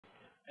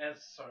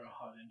It's so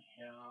hot in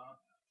here.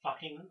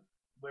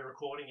 We're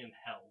recording in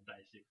hell,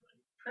 basically.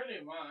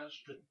 Pretty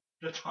much.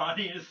 The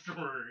tiniest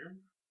room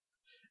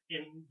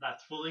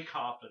that's fully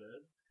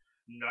carpeted,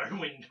 no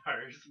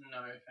windows,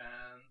 No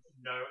fans.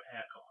 no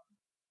aircon.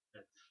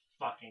 It's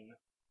fucking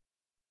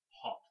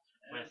hot.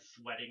 We're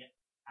sweating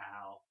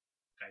our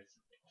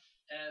faces off.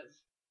 As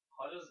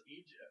hot as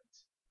Egypt.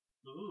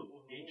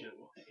 Ooh, Egypt.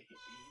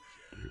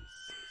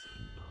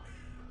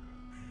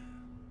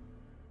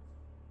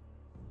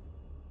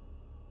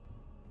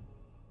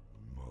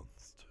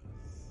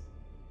 Monsters,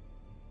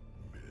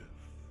 myth,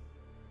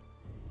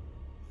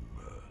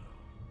 murder,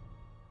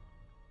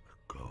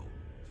 occult,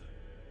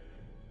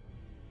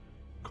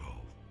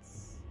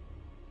 cults.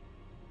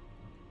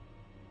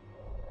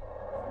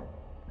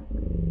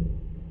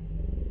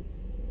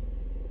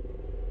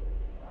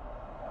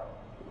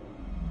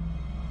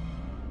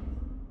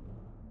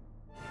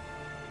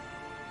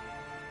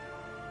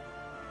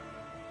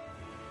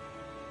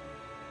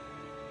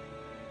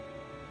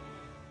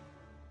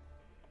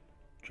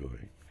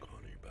 Join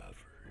Connie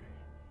Baffery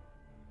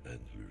and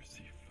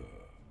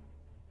Lucifer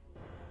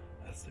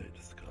as they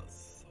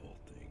discuss all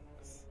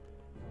things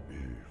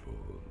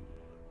evil,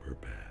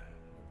 prepared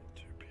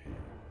to be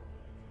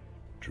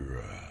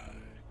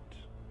dragged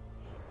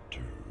to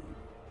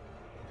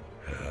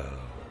hell.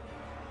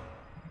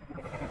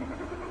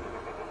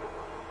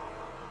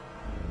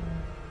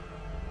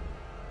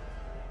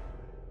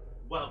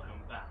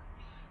 Welcome back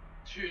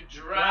To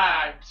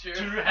drag to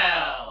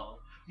hell.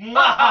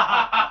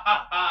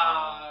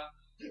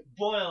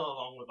 Boil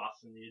along with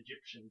us in the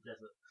Egyptian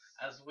desert.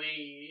 As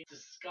we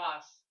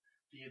discuss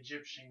the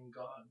Egyptian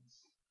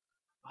gods.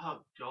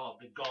 Oh god,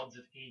 the gods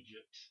of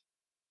Egypt.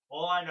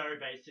 All I know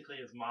basically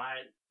is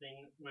my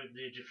thing with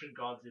the Egyptian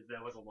gods is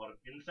there was a lot of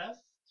incest.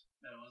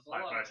 There was a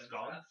Like lot most of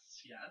gods.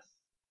 incest, yes.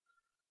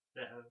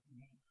 There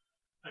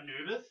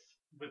Anubis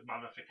with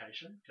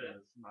mummification,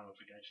 because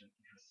mummification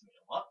interests me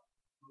a lot.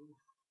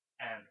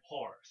 And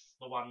Horus,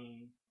 the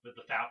one with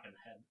the falcon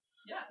head.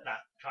 Yes.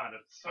 That kind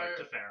of spoke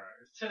So- to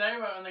pharaohs. Today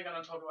we're only going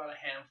to talk about a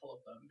handful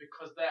of them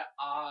because there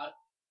are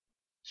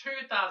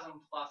 2,000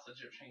 plus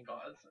Egyptian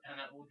gods, and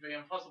it would be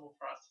impossible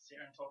for us to sit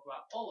here and talk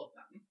about all of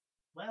them.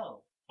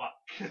 Well, fuck.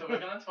 So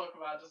we're going to talk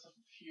about just a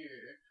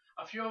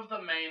few of the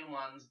main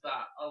ones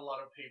that a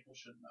lot of people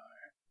should know.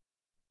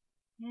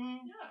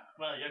 Yeah.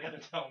 Well, you're going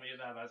to tell me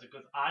about those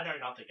because I know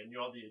nothing and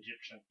you're the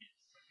Egyptian.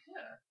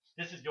 Yeah.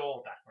 This is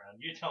your background.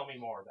 You tell me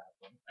more about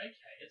them.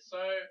 Okay, so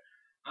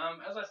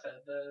as I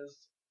said,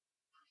 there's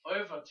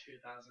over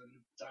 2,000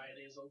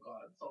 deities or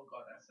gods or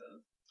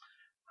goddesses.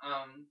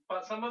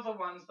 But some of the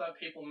ones that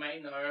people may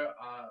know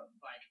are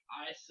like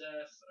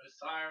Isis,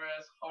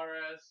 Osiris,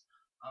 Horus,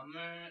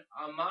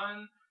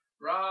 Amun,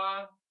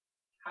 Ra,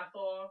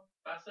 Hathor,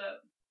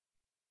 Bastet,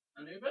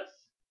 Anubis,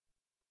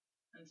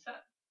 and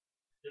Set.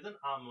 Isn't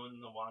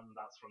Amun the one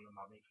that's from the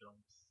Mummy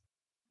films?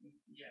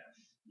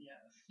 Yes.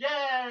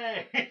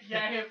 Yay!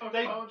 Yay for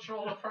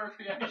cultural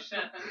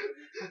appropriation.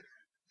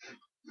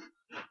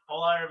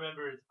 All I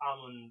remember is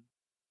Amun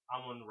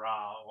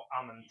Ra or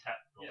Amun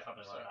Tet or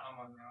something like that.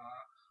 Amun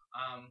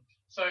Ra.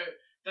 So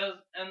there's,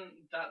 and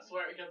that's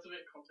where it gets a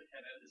bit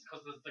complicated, is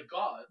because there's the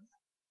gods,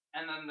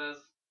 and then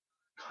there's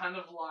kind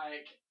of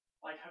like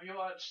have you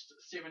watched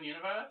Steven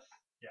Universe?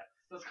 Yeah.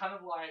 There's kind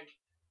of like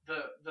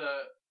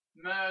the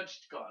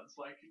merged gods,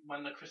 like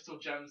when the crystal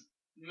gems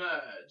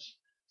merge.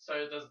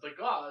 So there's the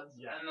gods,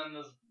 Yeah. and then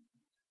there's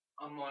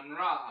Amun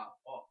Ra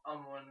or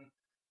Amun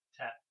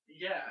Tet.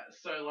 Yeah.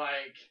 So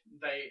like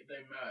they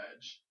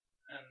merge,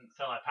 and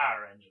So like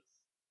Power Rangers.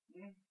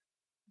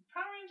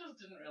 Power Rangers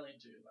didn't really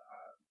do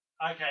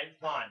that. Okay,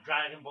 fine.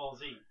 Dragon Ball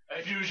Z.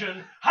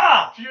 Fusion.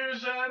 Ha!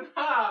 Fusion!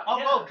 Ha! Oh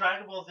yeah. well,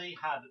 Dragon Ball Z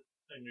had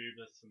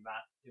Anubis and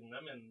that in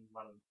them in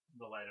one of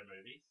the later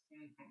movies.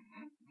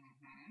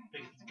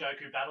 Because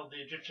Goku battled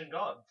the Egyptian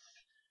gods.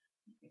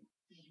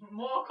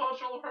 More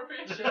cultural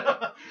appropriation.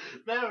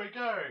 There we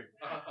go.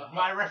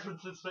 My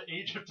references for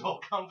Egypt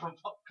all come from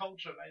pop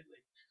culture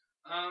mainly.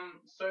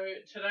 So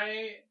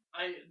today,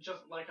 I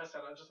just want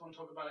to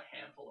talk about a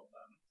handful of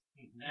them.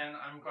 And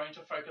I'm going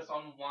to focus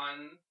on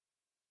one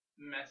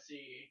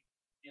messy,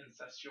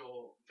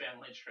 incestual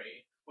family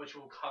tree, which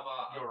will cover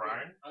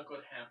a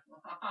good handful.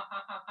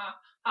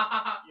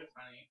 You're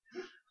funny.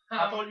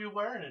 I thought you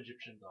were an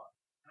Egyptian god.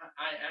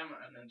 I am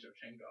an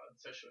Egyptian god,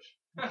 so shush.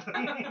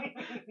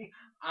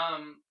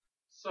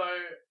 So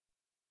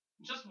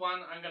just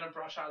one I'm going to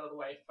brush out of the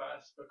way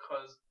first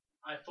because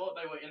I thought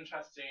they were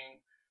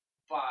interesting,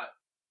 but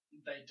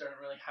they don't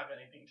really have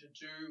anything to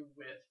do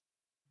with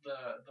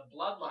the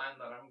bloodline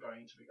that I'm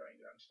going to be going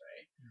down today,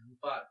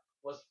 but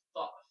was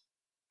Thoth.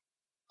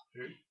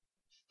 Who?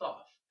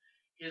 Thoth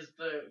is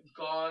the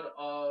god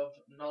of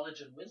knowledge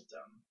and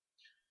wisdom.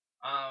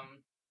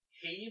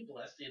 He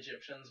blessed the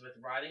Egyptians with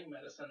writing,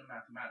 medicine, and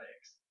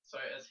mathematics. So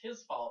it's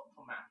his fault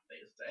for math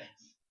these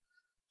days.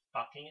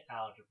 Fucking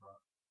algebra.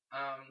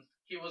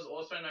 He was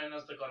also known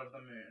as the god of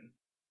the moon.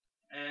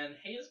 And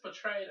he is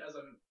portrayed as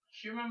a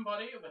human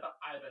body with an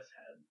ibis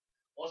head,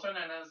 also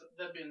known as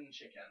the bin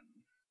chicken.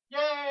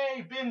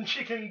 Yay! Bin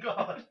chicken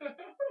god!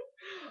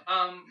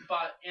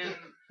 But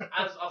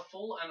as a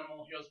full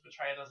animal, he was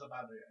portrayed as a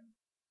baboon,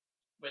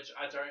 which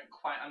I don't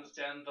quite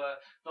understand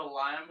the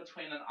line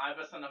between an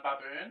ibis and a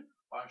baboon,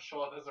 but I'm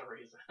sure there's a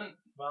reason.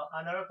 Well,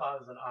 I know if I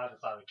was an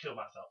ibis, I would kill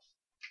myself.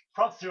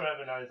 Props to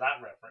whoever knows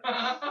that reference.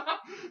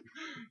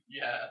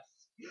 Yes.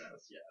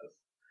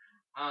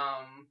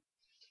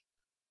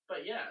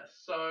 But yeah,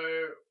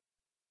 so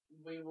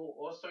we will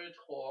also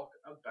talk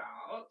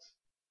about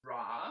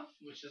Ra,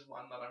 which is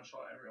one that I'm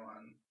sure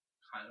everyone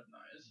kind of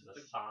knows.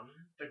 The sun.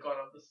 The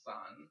god of the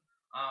sun.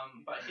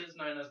 But he's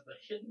known as the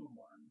hidden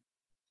one.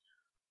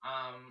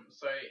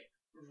 So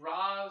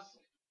Ra's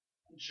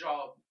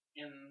job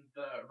in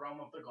the realm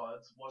of the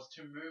gods was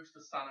to move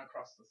the sun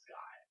across the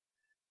sky.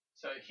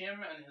 So him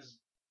and his,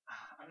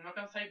 I'm not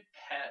going to say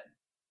pet,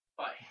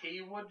 but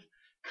he would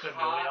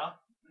Familiar?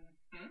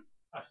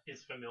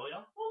 Is familiar?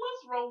 Well,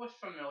 let's roll with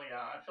familiar.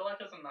 I feel like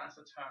it's a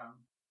nicer term.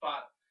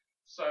 But,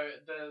 so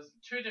there's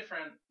two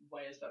different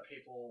ways that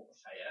people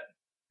say it.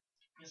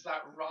 Is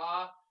that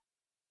Ra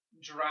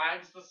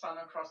drags the sun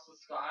across the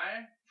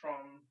sky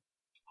from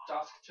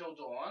dusk till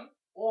dawn,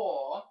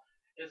 or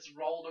it's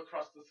rolled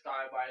across the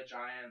sky by a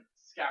giant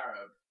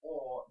scarab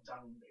or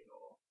dung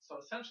beetle. So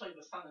essentially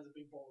the sun is a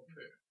big ball of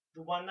poo.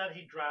 The one that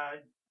he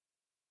dragged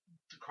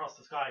across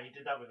the sky, he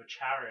did that with a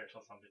chariot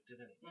or something,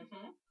 didn't he?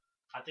 Mm-hmm.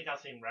 I think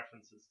I've seen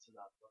references to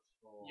that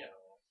before.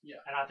 Yeah.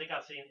 And I think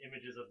I've seen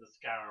images of the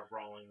scarab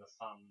rolling the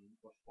sun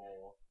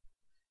before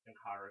in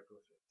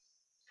hieroglyphics.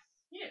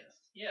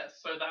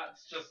 Yes. So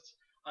that's just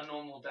a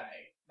normal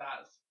day.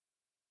 That's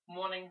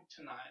morning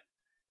to night.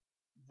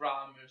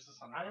 Ra moves the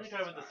sun. I'm going to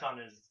go with the sun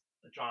is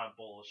a giant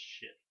ball of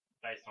shit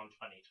based on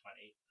 2020.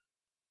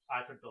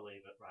 I could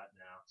believe it right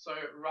now. So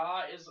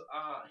Ra is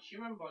a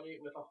human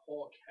body with a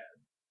hawk head.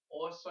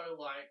 Also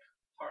like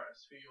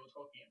Horus, who you were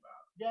talking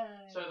about.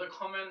 Yay! So the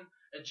common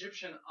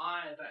Egyptian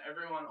eye that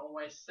everyone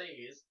always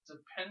sees,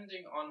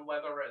 depending on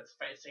whether it's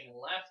facing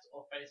left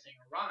or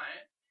facing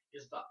right,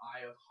 is the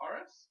eye of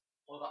Horus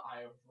or the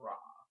eye of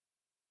Ra.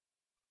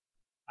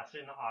 I've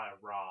seen the eye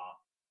of Ra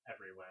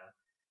everywhere.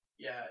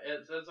 Yeah,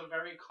 it's a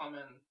very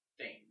common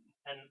thing.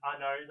 And I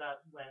know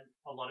that when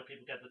a lot of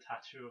people get the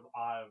tattoo of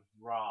Eye of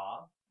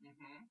Ra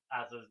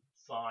as a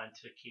sign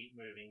to keep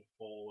moving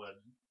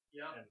forward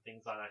and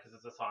things like that, because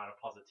it's a sign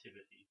of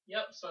positivity.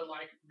 Yep, so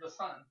like the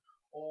sun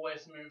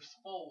always moves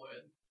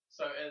forward,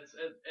 so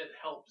it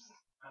helps,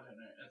 I don't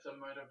know, it's a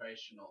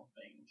motivational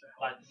thing to help.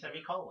 Like the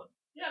semicolon.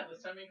 Yeah,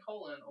 the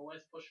semicolon,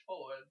 always push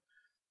forward.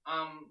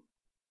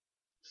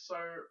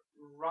 So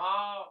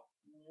Ra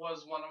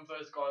was one of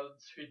those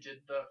gods who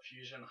did the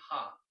fusion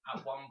heart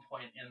at one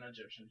point in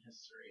Egyptian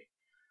history.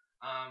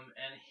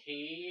 And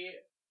he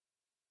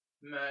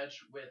merged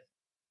with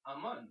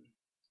Amun,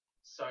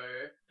 so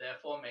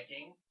therefore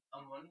making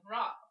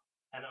Amun-Ra.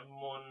 And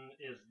Amun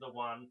is the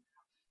one,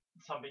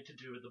 something to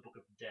do with the Book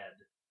of Dead,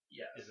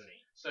 yes, isn't he?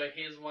 So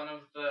he's one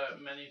of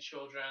the many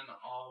children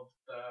of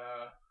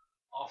the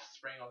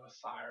offspring of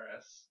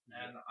Osiris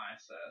and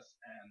Isis,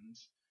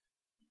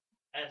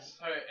 and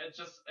so it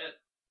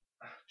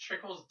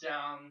trickles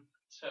down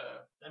to...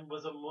 And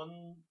was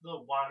Amun the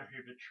one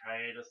who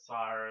betrayed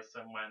Osiris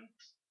and went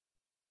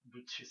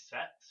to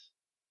Set?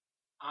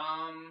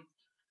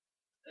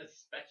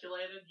 It's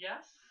speculated,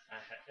 yes.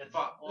 Okay.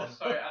 But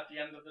also, at the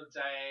end of the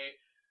day,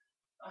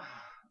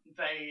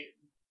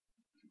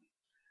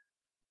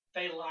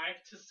 they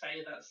like to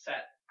say that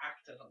Set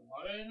acted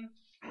alone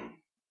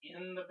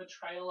in the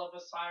betrayal of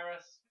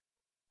Osiris,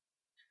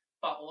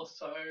 but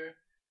also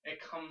it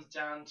comes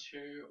down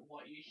to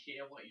what you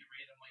hear, what you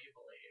read, and what you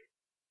believe.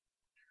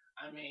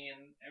 I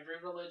mean, every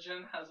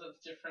religion has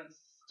its different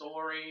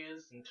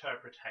stories,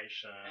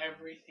 interpretation,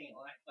 everything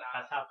like that.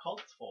 That's how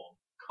cults form.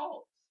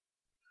 Cults.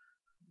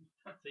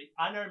 See,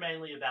 I know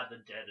mainly about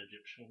the dead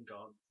Egyptian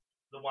gods,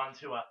 the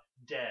ones who are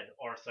dead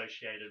or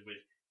associated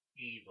with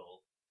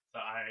evil. So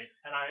I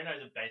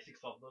know the basics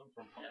of them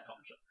from pop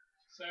culture.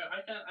 So I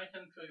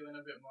can fill you in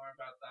a bit more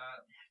about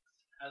that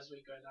as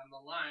we go down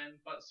the line.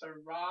 But so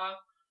Ra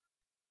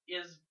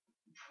is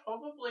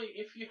probably,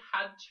 if you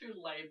had to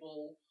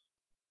label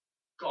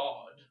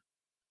God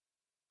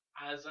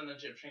as an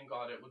Egyptian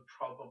god, it would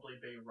probably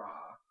be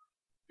Ra,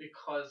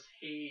 because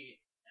he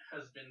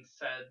has been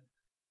said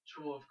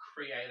to have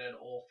created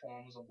all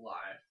forms of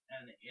life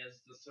and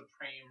is the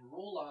supreme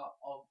ruler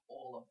of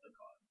all of the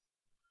gods.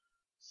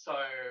 So,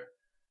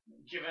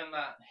 given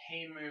that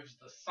he moves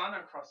the sun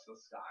across the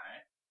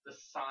sky, the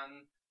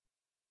sun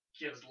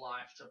gives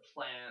life to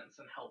plants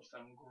and helps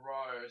them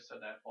grow, so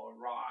therefore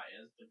Ra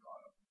is the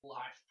god of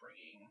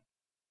life-bringing,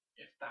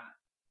 if that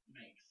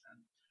makes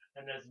sense.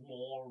 And there's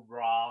more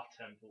Ra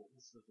temples,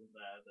 isn't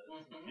there?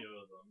 There's a few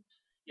of them.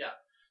 Yeah.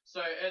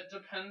 So it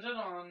depended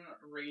on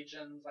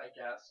regions, I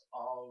guess,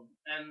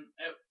 and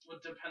it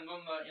would depend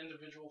on the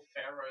individual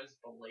pharaoh's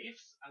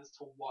beliefs as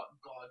to what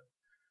god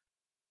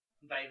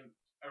they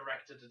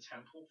erected a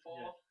temple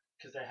for.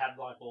 Because they had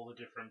like all the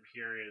different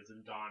periods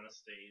and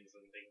dynasties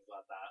and things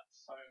like that.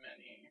 So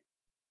many.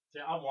 So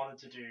I wanted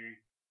to do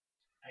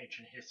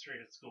ancient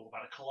history at school,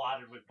 but it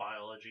collided with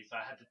biology, so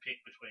I had to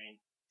pick between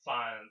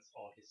science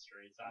or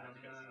history, so I had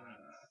to go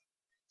science.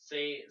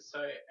 See,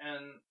 so,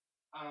 and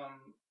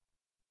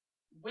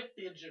with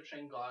the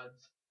Egyptian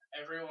gods,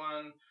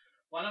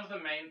 one of the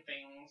main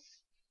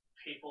things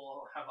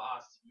people have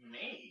asked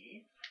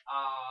me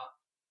are,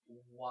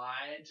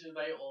 why do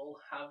they all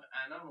have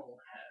animal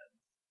heads?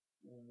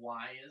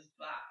 Why is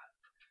that?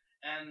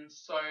 And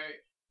so,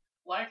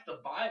 like the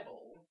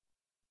Bible,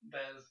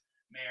 there's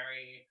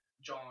Mary,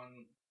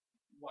 John,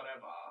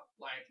 whatever,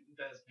 like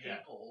there's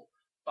people,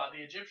 but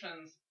the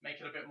Egyptians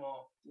make it a bit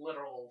more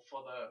literal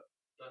for the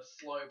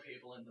slow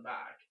people in the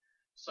back.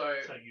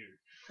 So you.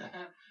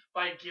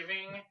 by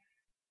giving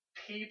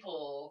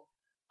people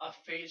a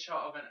feature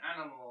of an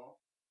animal,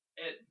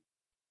 it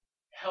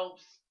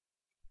helps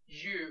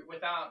you,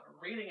 without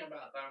reading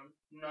about them,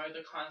 know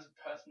the kinds of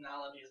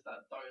personalities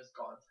that those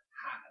gods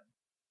had.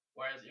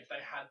 Whereas if they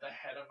had the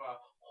head of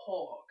a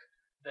hawk,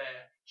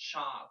 they're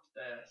sharp,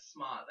 they're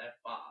smart, they're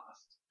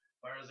fast.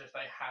 Whereas if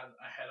they had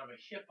a head of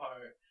a hippo,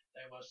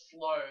 they were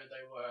slow,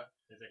 they were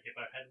There's a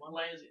hippo head one?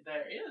 lazy.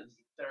 There is.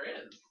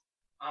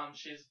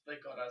 She's the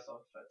goddess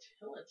of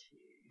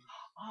fertility.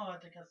 Oh, I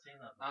think I've seen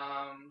that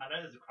before. I know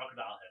there's a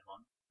crocodile head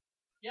one.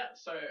 Yeah,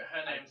 so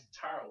her name's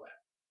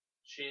Tarawet.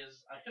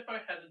 She's a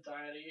hippo-headed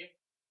deity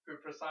who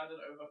presided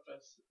over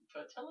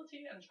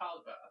fertility and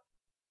childbirth.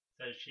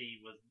 So she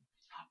was...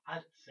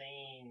 I've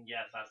seen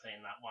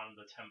that one,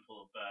 the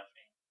Temple of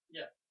Birthing.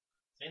 Yeah.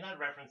 Seen that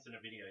referenced in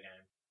a video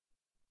game.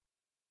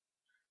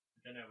 I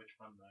don't know which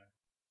one though.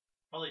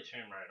 Probably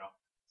Tomb Raider.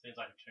 Seems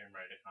like a Tomb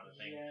Raider kind of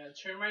thing. Yeah,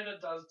 Tomb Raider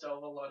does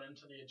delve a lot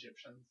into the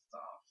Egyptian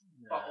stuff.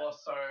 Yeah. But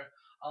also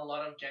a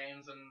lot of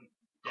games and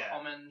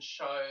common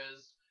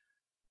shows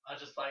are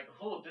just like,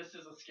 oh, this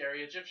is a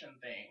scary Egyptian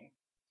thing.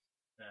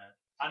 Yeah.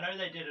 I know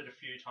they did it a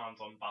few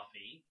times on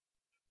Buffy,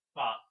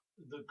 but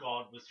the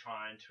god was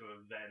trying to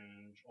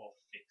avenge or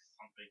fix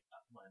something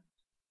that went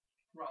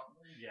wrong.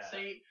 Yeah.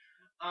 See,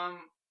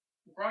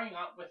 growing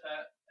up with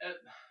it,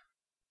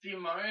 the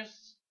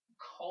most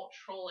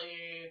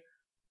culturally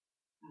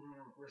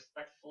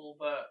respectful,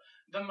 but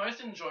the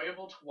most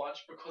enjoyable to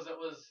watch because it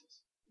was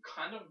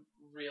kind of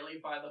really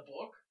by the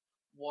book,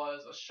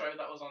 was a show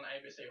that was on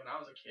ABC when I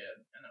was a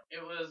kid, and it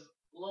was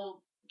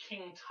Little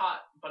King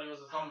Tut, but it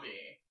was a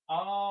zombie.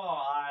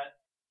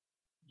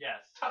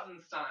 Yes.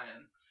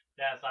 Tuttenstein.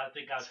 Yes, I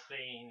think I've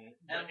seen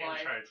the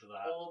intro to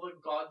that. All the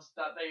gods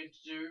that they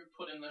do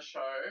put in the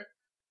show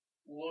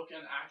look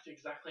and act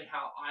exactly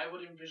how I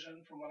would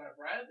envision from what I've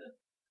read.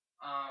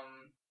 I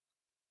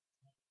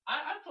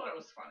thought it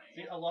was funny.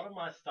 See, a lot of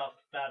my stuff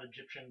about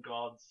Egyptian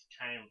gods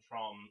came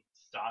from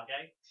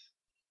Stargate,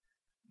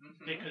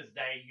 because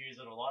they use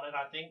it a lot, and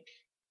I think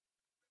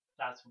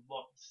that's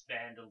what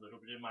stand a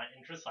little bit in my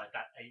interest, like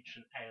that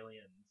ancient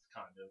aliens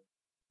kind of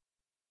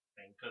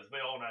thing, because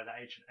we all know the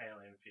ancient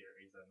alien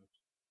theories, and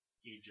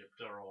Egypt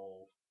are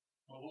all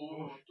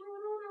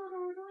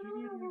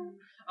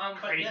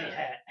crazy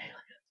hair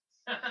aliens.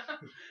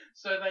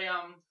 So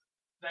they'll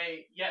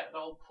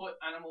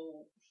put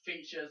animal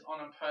features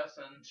on a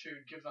person to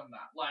give them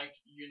that. Like,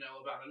 you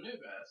know about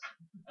Anubis.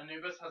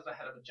 Anubis has the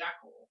head of a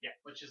jackal,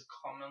 which is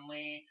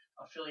commonly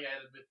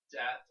affiliated with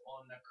death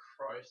or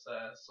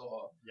necrosis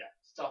or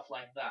stuff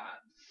like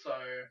that. So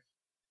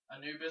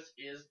Anubis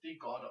is the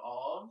god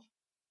of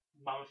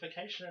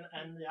mummification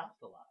and the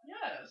afterlife.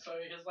 Yeah,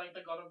 so he's like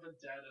the god of the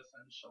dead,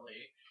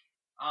 essentially.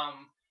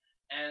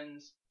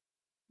 And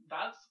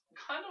that's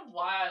kind of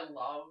why I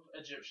love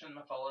Egyptian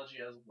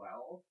mythology as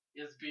well,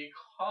 is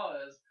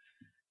because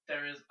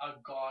there is a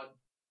god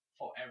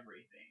for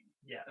everything.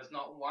 Yeah. There's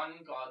not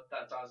one god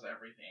that does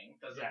everything.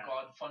 There's a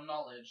god for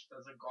knowledge.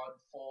 There's a god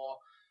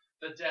for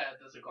the dead.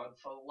 There's a god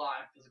for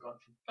life. There's a god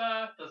for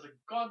birth. There's a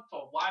god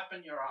for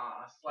wiping your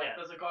ass.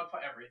 There's a god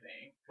for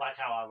everything. Like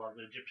how I love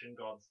the Egyptian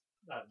gods.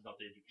 The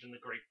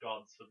Greek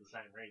gods for the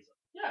same reason.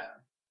 Yeah.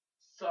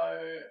 So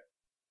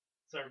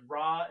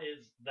Ra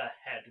is the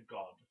head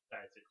god,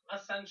 basically.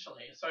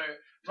 Essentially. So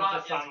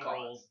Ra is God.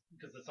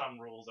 Because the sun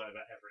rules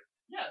over everything.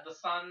 Yeah, the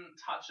sun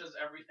touches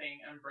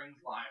everything and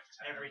brings life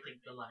to everything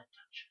the light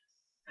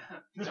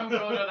touches. Don't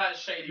go to that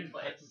shady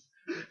place.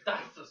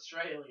 That's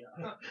Australia.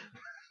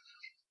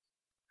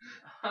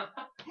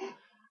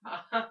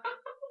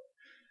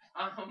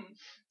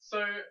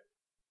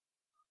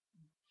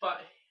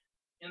 But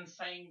in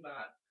saying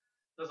that,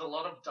 there's a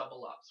lot of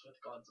double ups with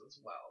gods as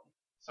well.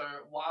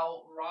 So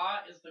while Ra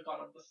is the god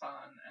of the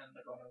sun and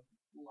the god of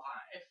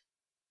life,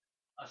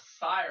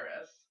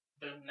 Osiris,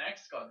 the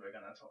next god we're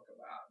going to talk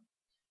about,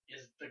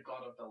 is the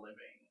god of the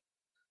living.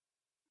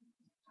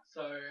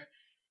 So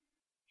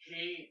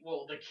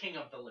the king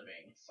of the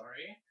living,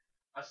 sorry.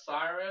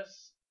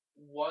 Osiris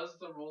was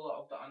the ruler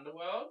of the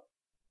underworld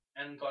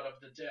and god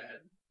of the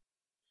dead.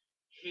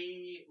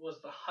 He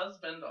was the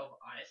husband of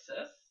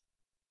Isis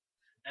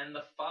and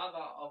the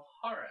father of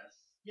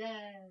Horus.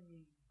 Yay!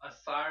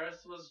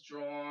 Osiris was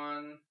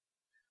drawn,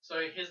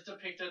 so he's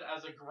depicted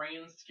as a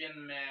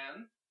green-skinned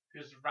man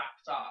who's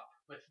wrapped up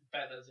with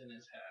feathers in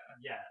his hair.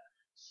 Yeah.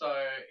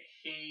 So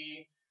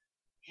he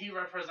he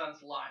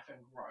represents life and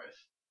growth,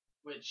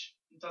 which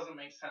doesn't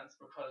make sense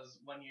because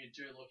when you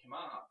do look him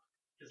up,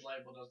 he's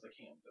labeled as the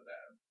king of the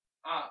dead.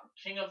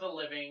 King of the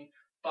living,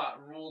 but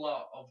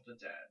ruler of the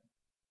dead.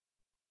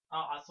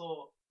 Oh, I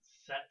saw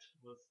Set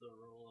was the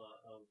ruler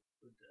of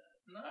the dead.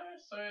 No,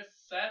 so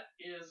Set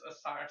is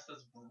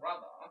Osiris's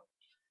brother,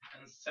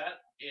 and Set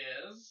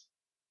is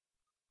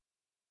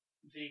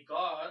the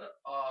god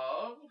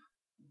of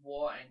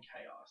war and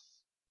chaos.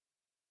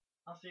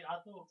 Oh, see, I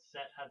thought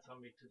Set had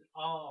something to do.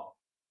 Oh,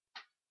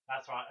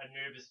 that's right.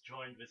 Anubis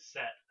joined with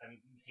Set, and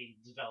he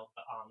developed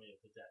the army of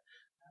the dead.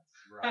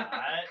 That's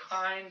right.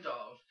 Kind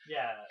of.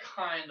 Yeah.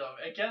 Kind of.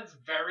 It gets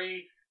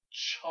very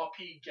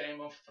choppy Game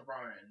of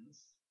Thrones.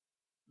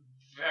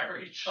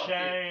 Very choppy.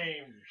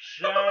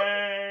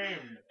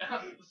 Shame.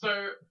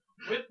 So,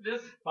 with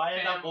this If I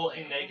end up family-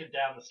 walking naked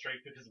down the street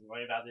because I'm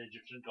worried about the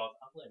Egyptian gods,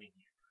 I'm letting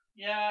you.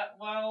 Yeah,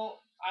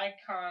 well, I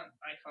can't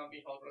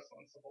be held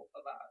responsible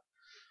for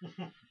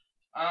that.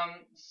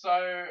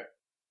 So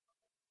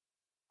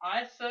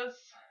Isis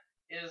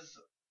is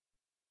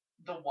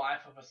the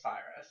wife of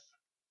Osiris.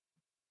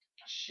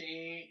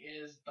 She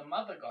is the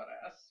mother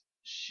goddess.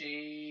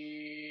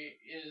 She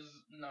is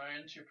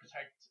known to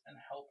protect and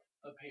help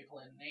the people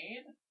in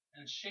need,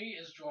 and she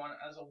is drawn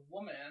as a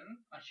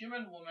woman, a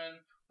human woman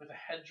with a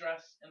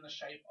headdress in the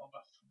shape of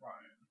a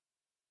throne.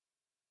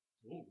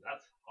 Ooh,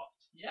 that's hot.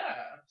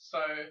 Yeah, so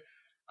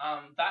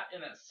that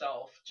in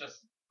itself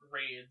just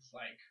reads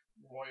like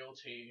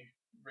royalty,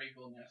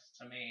 regalness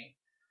to me.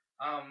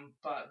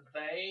 But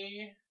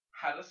they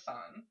had a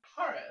son,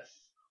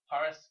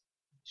 Horus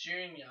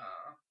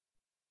Jr.,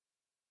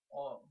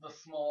 or the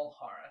small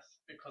Horus,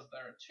 because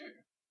there are two,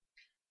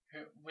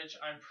 which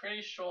I'm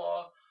pretty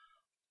sure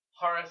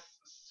Horus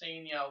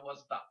Sr.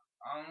 was the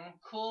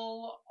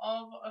uncle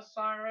of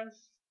Osiris.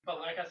 But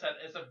like I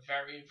said, it's a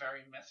very,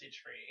 very messy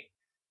tree.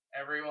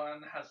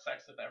 Everyone has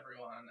sex with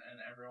everyone, and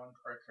everyone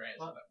procreates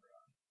with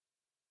everyone.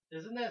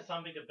 Isn't there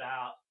something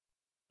about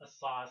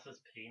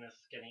Osiris's penis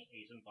getting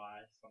eaten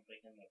by something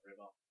in the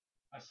river?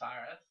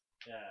 Osiris?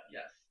 Yeah.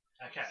 Yes.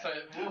 Okay.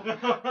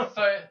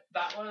 So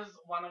that was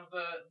one of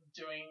the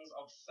doings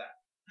of Set,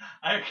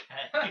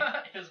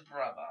 Okay. his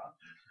brother.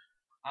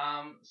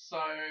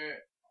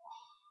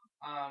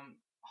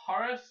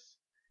 Horus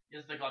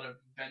is the god of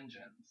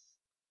vengeance,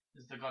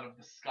 is the god of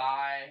the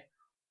sky.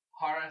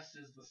 Horus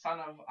is the son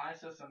of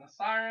Isis and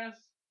Osiris,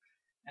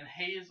 and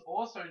he is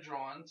also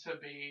drawn to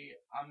be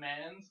a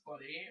man's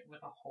body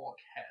with a hawk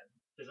head.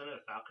 Isn't it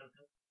a falcon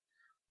head?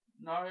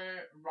 No,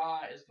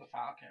 Ra is the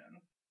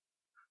falcon.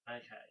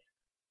 Okay.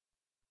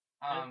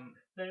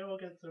 They They all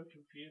get so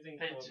confusing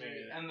for do,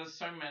 me. and there's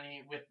so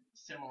many with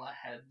similar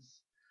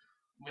heads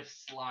with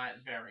slight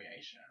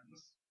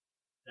variations.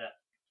 Yeah.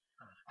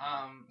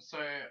 So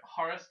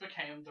Horus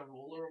became the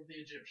ruler of the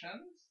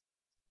Egyptians.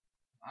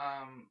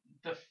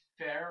 The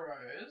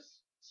pharaohs,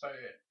 so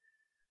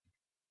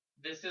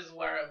this is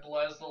where it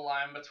blurs the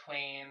line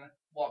between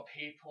what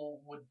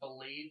people would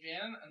believe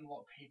in and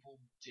what people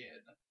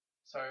did.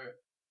 So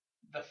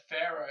the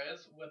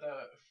pharaohs were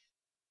the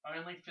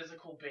only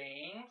physical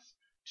beings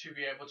to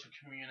be able to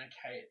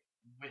communicate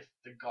with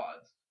the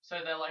gods. So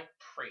they're like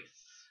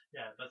priests.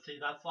 Yeah, but see,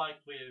 that's like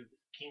with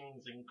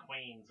kings and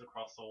queens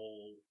across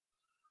all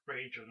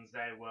regions.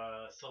 They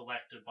were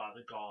selected by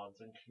the gods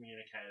and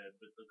communicated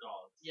with the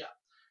gods. Yeah.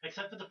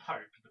 Except for the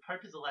Pope. The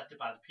Pope is elected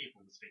by the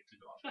people to speak to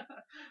God.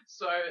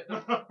 So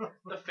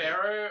the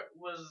pharaoh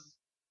was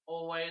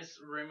always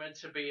rumored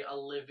to be a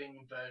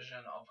living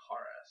version of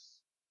Horus.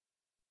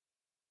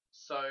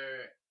 So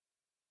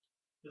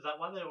Is that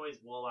why they always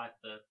wore like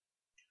the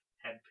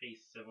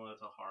headpiece similar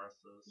to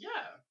Horus's?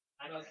 yeah,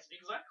 Okay. that's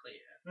exactly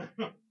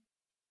it.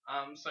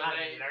 So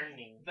I'm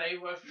learning. they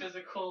were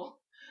physical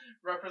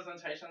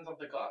representations of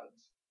the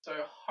gods. So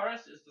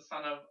Horus is the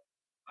son of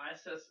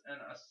Isis and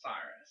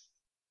Osiris.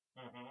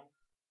 Mm-hmm.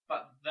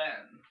 But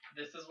then,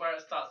 this is where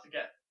it starts to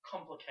get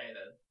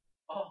complicated.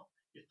 Oh,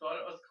 you thought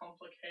it was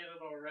complicated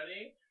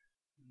already?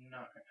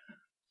 No.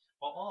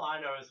 Well, all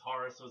I know is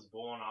Horus was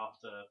born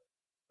after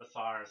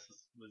Osiris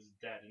was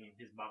dead and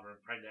his mother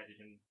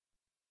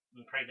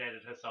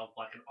impregnated herself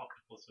like an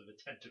octopus with a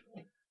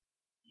tentacle.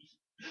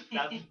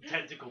 That's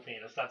tentacle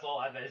penis, that's all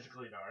I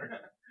basically know.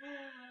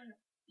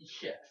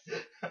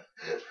 Yes.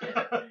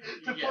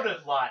 To put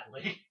it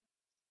lightly.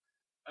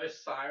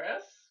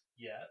 Osiris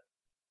Yeah.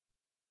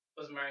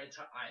 was married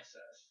to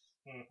Isis.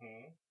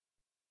 Mm-hmm.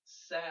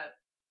 Set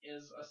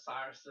is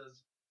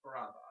Osiris's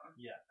brother.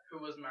 Yeah. Who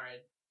was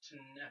married to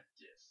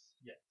Nephthys.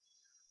 Yes.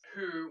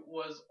 Who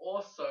was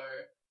also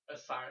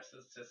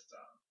Osiris's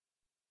sister.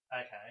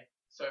 Okay.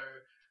 So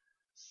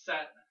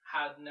Set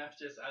had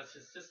Nephthys as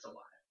his sister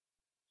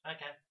wife.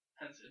 Okay.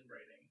 Hence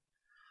inbreeding.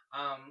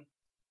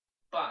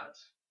 But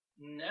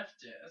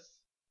Nephthys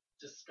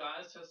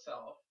disguised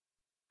herself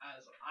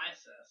as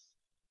Isis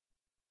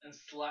and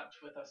slept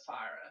with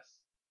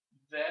Osiris.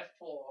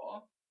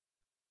 Therefore,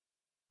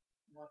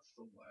 what's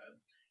the word?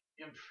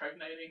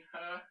 Impregnating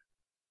her?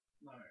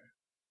 No.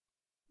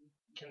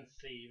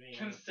 Conceiving.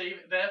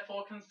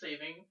 Therefore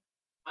conceiving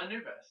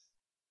Anubis.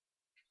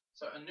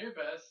 So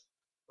Anubis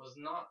was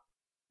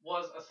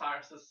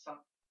Osiris'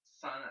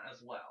 son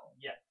as well.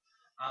 Yeah.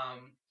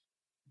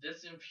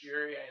 This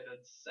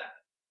infuriated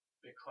Set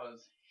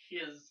because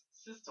his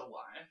sister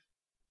wife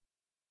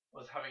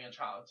was having a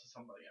child to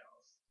somebody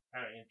else.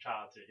 Having a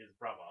child to his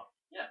brother.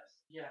 Yes.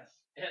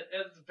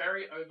 It's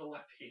very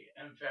overlappy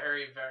and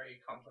very, very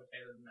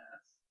complicated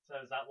mess. So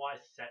is that why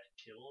Set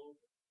killed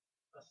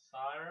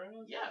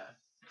Osiris? Yeah.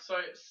 So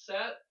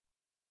Set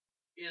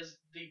is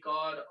the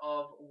god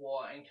of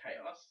war and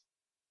chaos.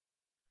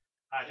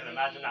 I can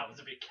imagine that was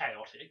a bit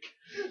chaotic.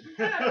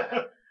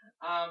 Yeah.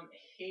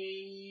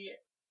 He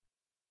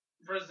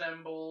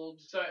resembled.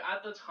 So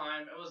at the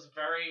time, it was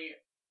very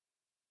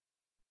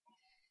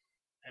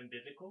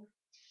Ambivalent?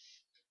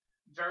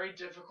 very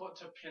difficult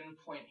to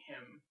pinpoint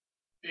him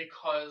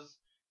because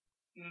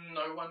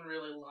no one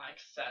really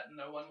liked Set.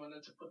 No one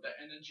wanted to put their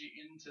energy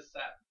into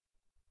Set.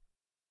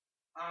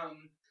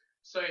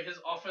 So he's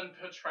often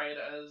portrayed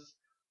as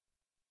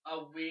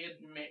a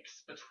weird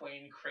mix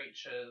between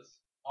creatures,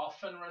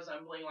 often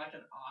resembling like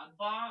an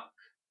aardvark,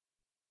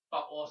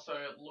 but also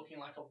looking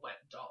like a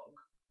wet dog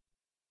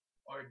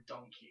or a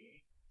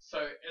donkey. So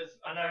it's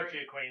I know a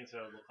few queens who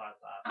look like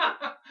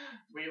that.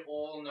 We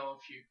all know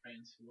a few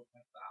queens who look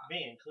like that.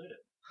 Me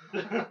included.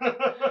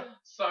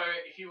 So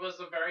he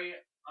was a very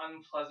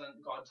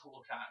unpleasant god to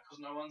look at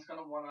because no one's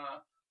gonna want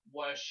to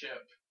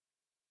worship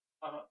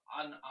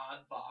an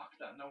aardvark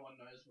that no one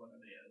knows what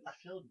it is. I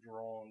feel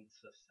drawn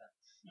to Set.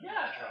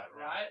 Yeah,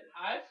 right?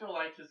 I feel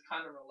like he's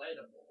kind of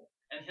relatable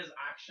and his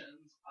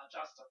actions are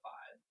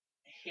justified.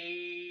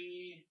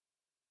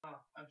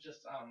 I've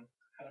just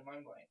had a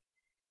mind blank.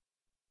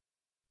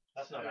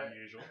 That's not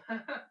unusual.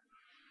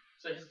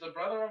 So he's the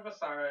brother of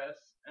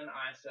Osiris and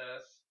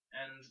Isis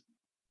and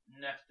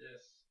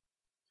Nephthys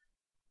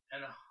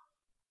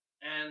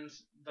and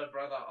the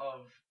brother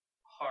of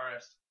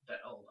Horus the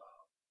Elder.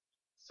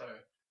 So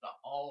the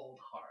old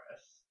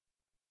Horus,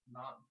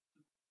 not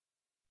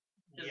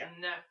his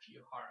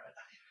nephew Horus.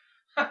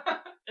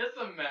 It's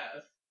a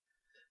mess.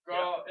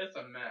 Girl, it's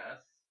a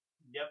mess.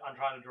 Yep, I'm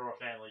trying to draw a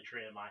family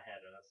tree in my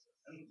head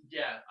and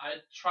yeah,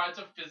 I tried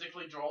to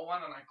physically draw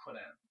one and I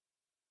couldn't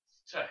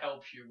to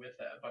help you with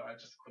it, but I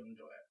just couldn't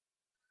do it.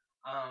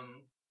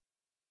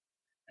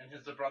 And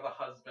he's the brother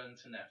husband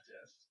to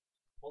Nephthys.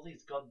 all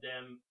these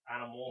goddamn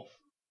Animorph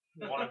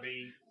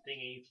wannabe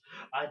thingies.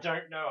 I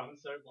don't know, I'm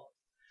so lost.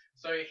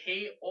 So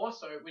he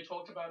also, we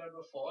talked about it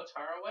before,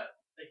 Tarawet,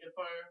 the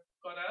hippo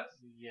goddess.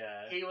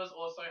 Yeah. He was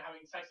also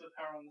having sex with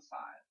her on the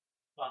side.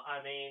 But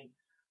I mean,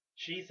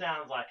 she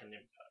sounds like a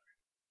nympho.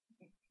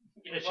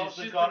 If Well,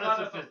 she's the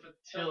goddess of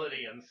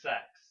fertility and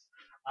sex,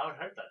 I would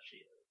hope that she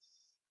is.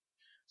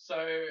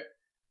 So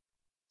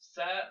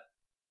Set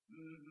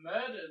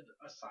murdered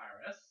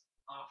Osiris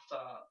after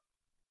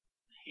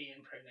he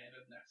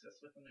impregnated Nephthys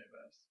with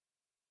Anubis.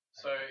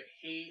 So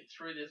he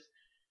threw this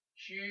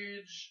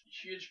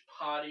huge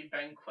party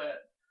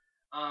banquet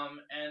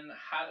and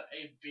had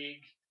a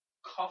big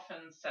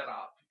coffin set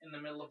up in the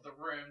middle of the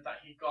room that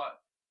he got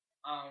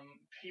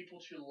people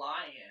to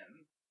lie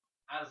in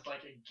as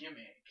like a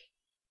gimmick.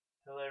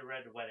 Hello,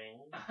 Red Wedding.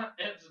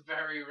 It's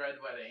very Red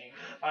Wedding.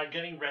 I'm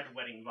getting Red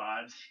Wedding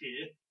vibes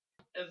here.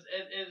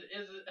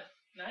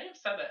 Now you've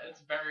said it,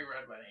 it's very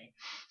Red Wedding.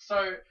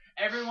 So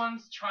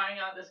everyone's trying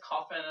out this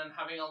coffin and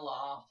having a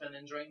laugh and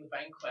enjoying the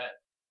banquet.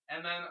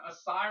 And then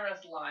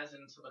Osiris lies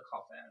into the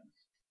coffin.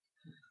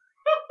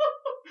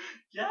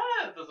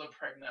 Yeah, there's a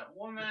pregnant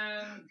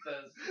woman.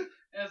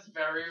 It's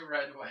very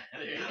Red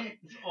Wedding.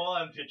 It's all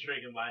I'm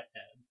picturing in my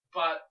head.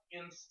 But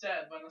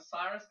instead, when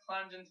Osiris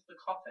climbed into the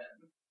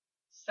coffin,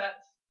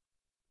 Set's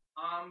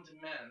armed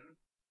men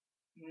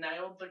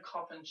nailed the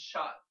coffin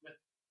shut with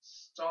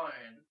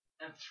stone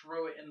and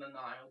threw it in the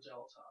Nile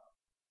Delta.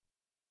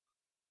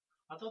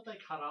 I thought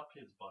they cut up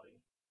his body.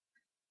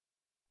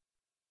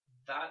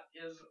 That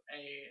is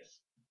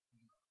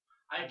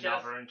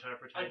Another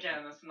interpretation.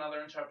 Again, that's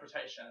another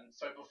interpretation.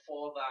 So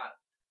before that,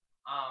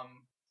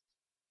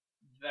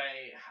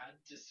 they had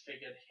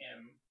disfigured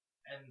him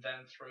and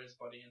then threw his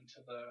body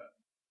into the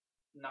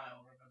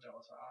Nile River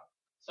Delta.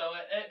 So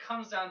it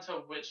comes down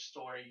to which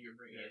story you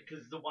read.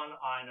 Because the one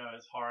I know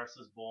is Horus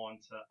was born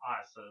to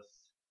Isis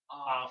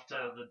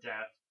after the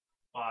death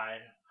by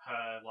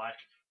her, like,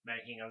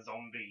 making a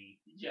zombie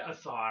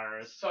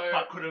Osiris,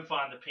 but couldn't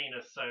find the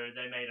penis, so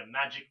they made a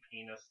magic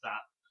penis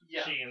that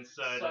she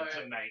inserted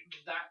to make.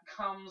 That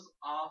comes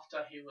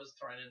after he was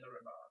thrown in the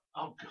river.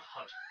 Oh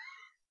god.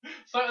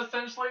 So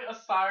essentially,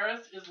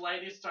 Osiris is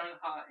Lady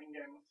Stoneheart in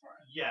Game of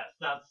Thrones. Yes,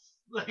 that's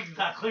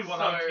exactly what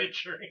I'm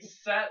picturing.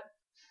 Set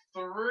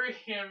threw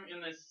him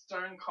in this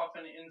stone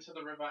coffin into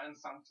the river and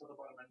sunk to the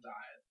bottom and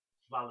died.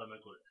 Vala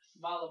Magulis.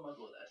 Vala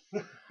Magulis.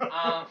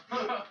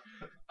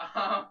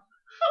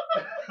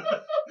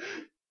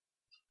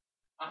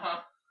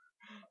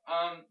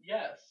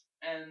 Yes.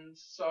 And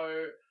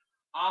so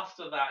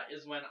after that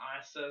is when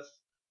Isis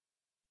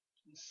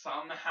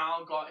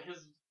somehow got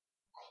his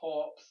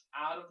corpse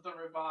out of the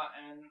river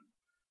and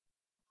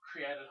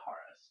created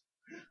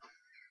Horus.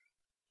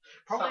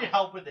 Probably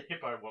help with the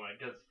hippo woman,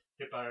 because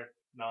hippo,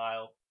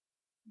 Nile,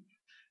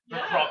 The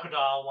Yeah.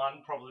 crocodile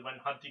one probably went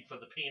hunting for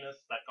the penis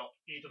that got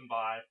eaten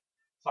by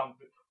some.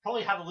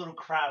 Probably have a little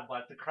crab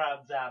like the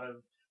crabs out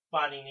of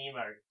Finding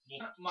Nemo.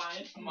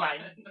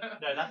 Mine.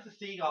 No, that's the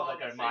seagull that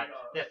go mine.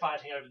 Seagulls. They're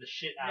fighting over the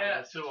shit out Yeah.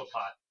 of the sewer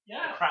pipe.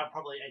 Yeah. The crab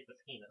probably ate the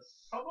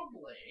penis.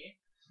 Probably.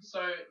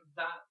 So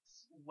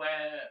that's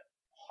where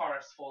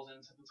Horace falls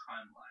into the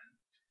timeline.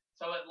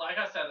 So, like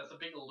I said, it's a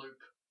big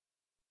loop.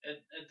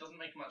 It doesn't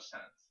make much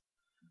sense.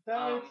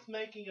 That's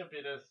making a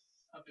bit.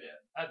 A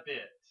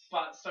bit.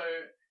 But But so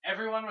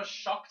everyone was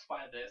shocked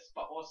by this,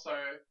 but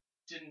also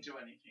didn't do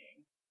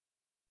anything.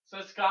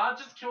 So Scar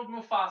just killed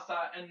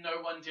Mufasa and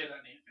no one did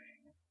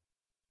anything.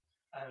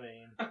 I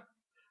mean,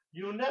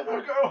 you'll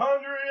never go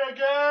hungry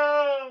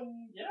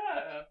again.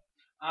 Yeah.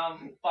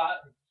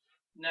 But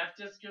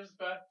Nephthys gives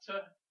birth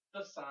to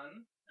the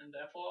son, and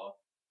therefore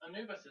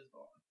Anubis is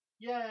born.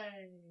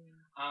 Yay.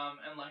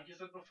 And like you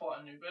said before,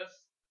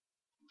 Anubis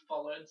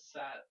followed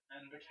Set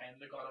and became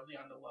the god of the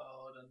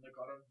underworld and the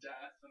god of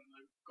death and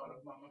the god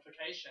of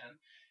mummification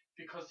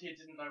because he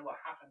didn't know what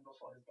happened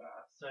before his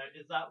birth. So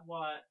is that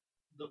why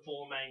the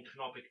four main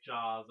canopic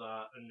jars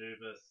are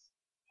Anubis,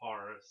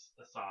 Horus,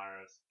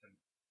 Osiris, and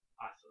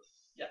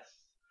Isis?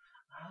 Yes.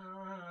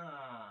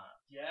 Ah.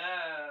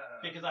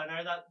 Yeah. Because I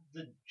know that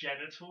the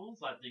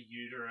genitals, like the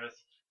uterus,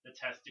 the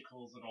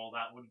testicles, and all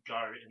that would go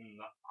in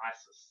the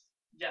Isis.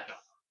 Yes. jar.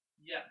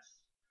 Yes.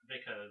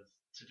 Because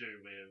to do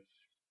with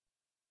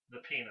the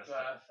penis.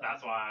 Birth,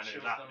 That's why I she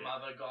knew was that the bit.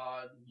 mother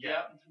god.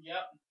 Yeah.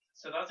 Yep.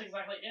 So that's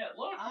exactly it.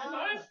 Look, you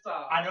Ah. know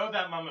stuff. I know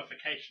about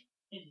mummification.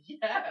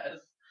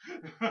 Yes.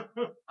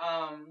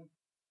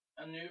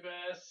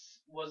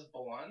 Anubis was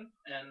born,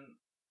 and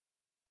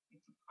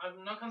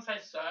I'm not gonna say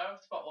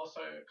served, but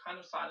also kind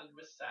of sided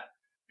with Set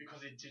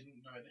because he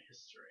didn't know the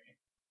history.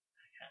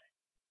 Okay.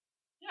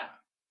 Yeah.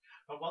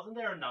 But wasn't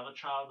there another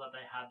child that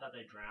they had that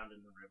they drowned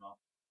in the river?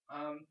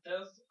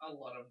 There's a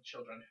lot of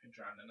children who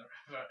drown in the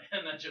river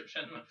in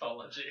Egyptian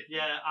mythology.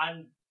 Yeah,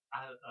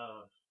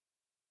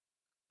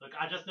 look,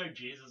 I just know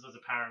Jesus was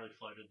apparently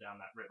floated down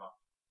that river,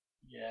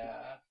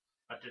 Yeah.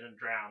 but didn't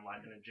drown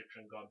like an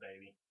Egyptian god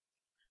baby.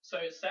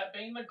 So Set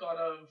being the god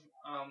of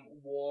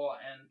war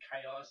and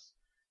chaos,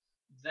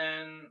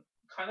 then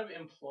kind of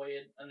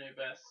employed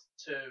Anubis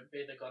to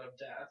be the god of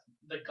death,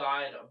 the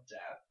guide of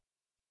death,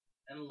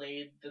 and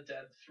lead the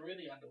dead through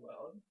the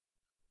underworld.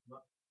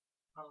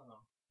 Oh.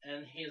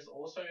 And he is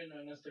also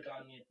known as the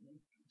guardian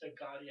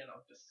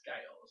of the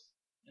scales,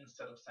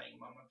 instead of saying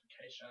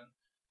mummification.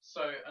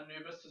 So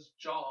Anubis'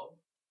 job,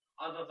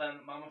 other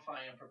than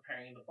mummifying and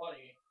preparing the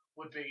body,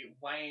 would be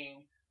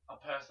weighing a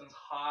person's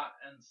heart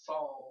and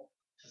soul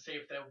to see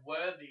if they're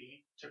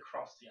worthy to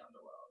cross the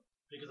underworld.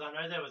 Because I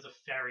know there was a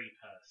fairy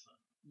person.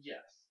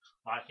 Yes.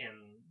 Like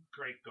in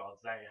Greek gods,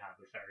 they have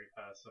a fairy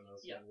person as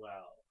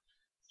well.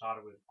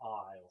 Started with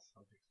I or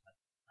something like that.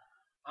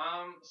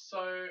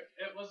 So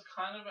it was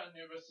kind of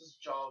Anubis'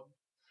 job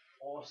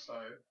also,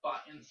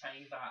 but in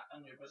saying that,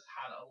 Anubis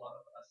had a lot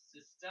of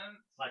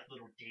assistants, Like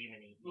little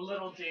demony.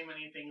 little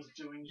demony things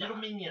doing Little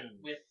that minions.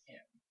 with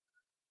him.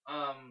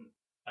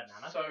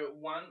 Banana. So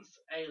once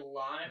a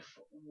life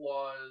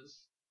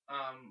was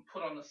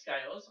put on the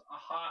scales, a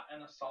heart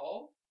and a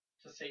soul,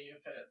 to see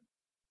if it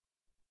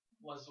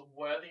was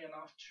worthy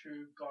enough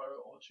to go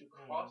or to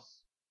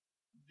cross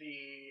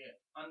the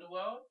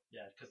underworld.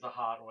 Yeah, because the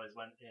heart always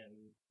went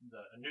in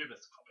the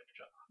Anubis comic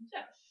jar.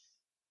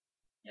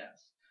 Yes.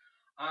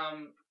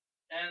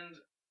 And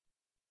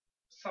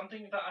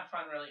something that I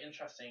find really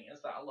interesting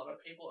is that a lot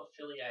of people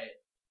affiliate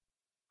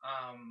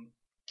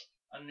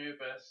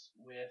Anubis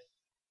with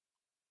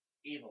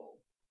evil.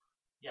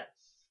 Yes,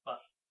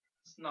 but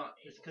It's not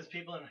it's evil. because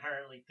people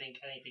inherently think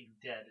anything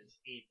dead is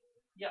evil.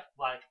 Yeah.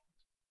 Like,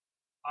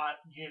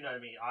 you know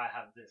me, I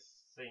have this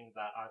thing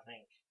that I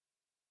think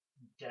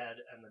dead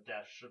and the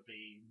deaf should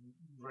be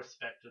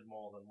respected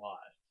more than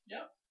live.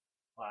 Yeah.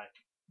 Like,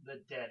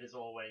 the dead is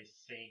always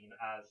seen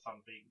as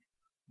something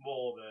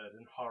morbid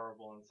and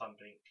horrible and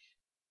something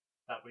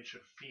that we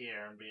should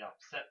fear and be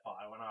upset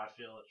by, when I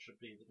feel it should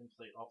be the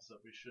complete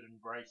opposite. We should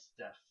embrace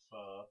death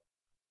for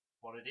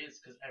what it is,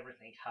 because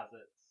everything has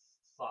its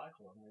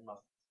cycle, and we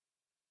must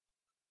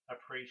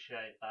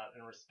appreciate that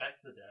and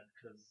respect the dead,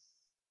 because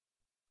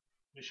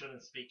we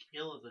shouldn't speak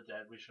ill of the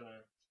dead, we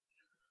shouldn't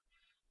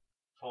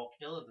talk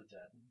ill of the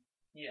dead.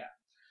 Yeah.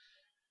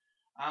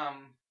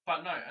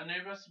 But no,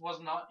 Anubis was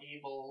not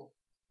evil.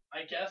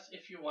 I guess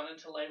if you wanted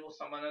to label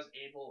someone as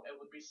evil, it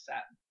would be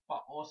Set.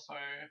 But also,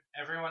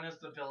 everyone is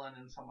the villain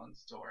in someone's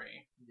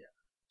story. Yeah.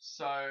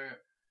 So,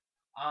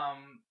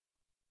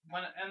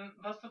 and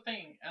that's the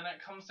thing, and it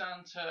comes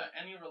down to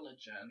any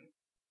religion.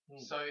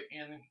 So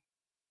in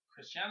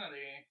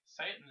Christianity,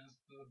 Satan is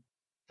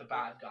the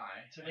bad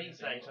guy. To me,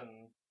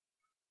 Satan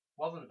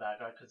wasn't a bad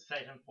guy, because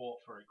Satan fought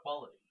for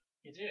equality.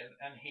 He did,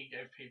 and he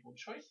gave people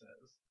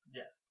choices.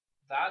 Yeah.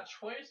 That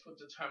choice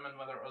would determine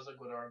whether it was a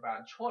good or a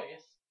bad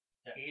choice.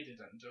 Yeah. He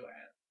didn't do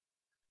it.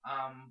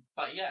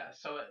 But yeah,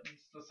 so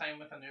it's the same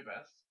with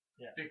Anubis.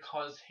 Yeah.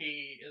 Because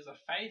he is a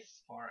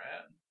face for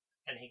it.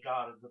 And he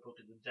guarded the Book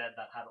of the Dead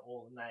that had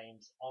all the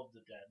names of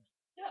the dead.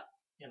 Yeah.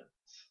 In it.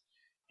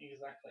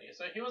 Exactly.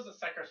 So he was the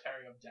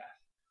Secretary of Death.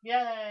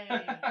 Yay!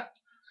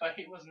 But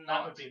he was That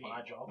not would be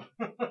my job.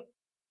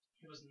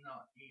 He was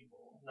not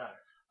evil. No.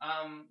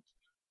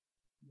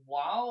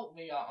 While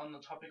we are on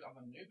the topic of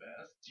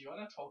Anubis, do you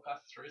want to talk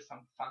us through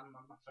some fun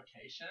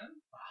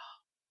mummification?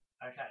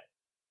 Okay.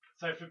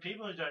 So for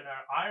people who don't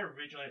know, I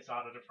originally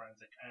started a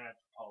forensic and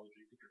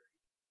anthropology degree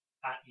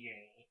at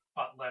uni,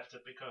 but left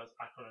it because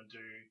I couldn't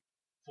do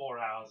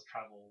 4 hours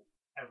travel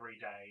every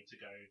day to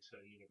go to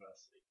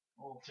university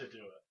to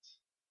do it.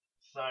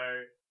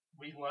 So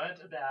we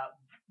learned about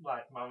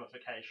like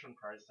mummification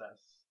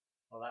process.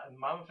 Well, that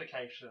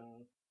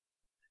mummification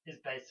is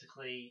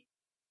basically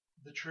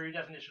the true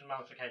definition of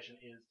mummification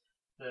is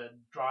the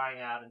drying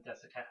out and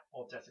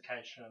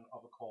desiccation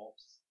of a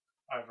corpse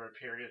over a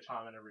period of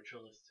time in a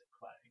ritualistic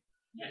way.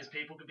 Because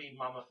people could be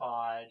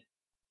mummified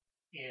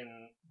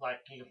in,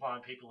 like, you can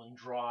find people in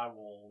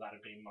drywall that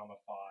have been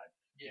mummified.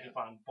 You can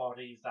find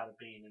bodies that have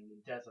been in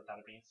the desert that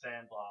have been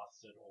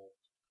sandblasted or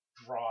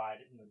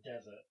dried in the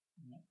desert.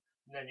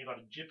 And then you've got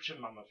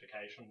Egyptian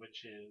mummification,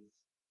 which is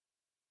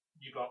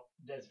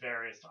there's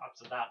various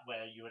types of that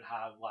where you would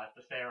have like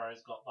the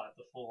pharaohs got like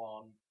the full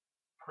on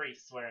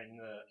priests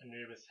wearing the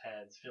Anubis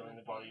heads, filling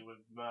the body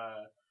with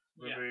myrrh,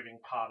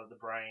 removing part of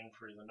the brain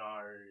through the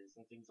nose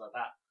and things like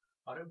that.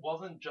 But it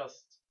wasn't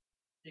just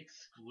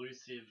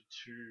exclusive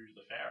to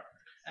the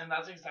pharaohs. And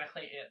that's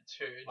exactly it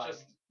too. Like,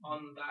 just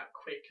on that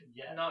quick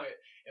note,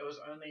 it was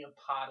only a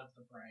part of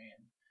the brain.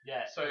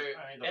 Yeah. So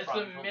it's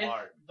a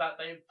myth that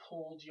they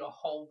pulled your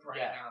whole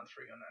brain out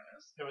through your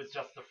nose. It was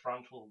just the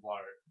frontal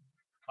lobe,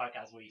 like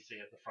as we see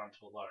at the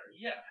frontal lobe.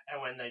 Yeah.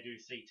 And when they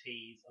do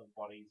CTs of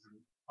bodies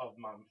of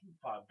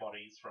mummified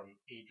bodies from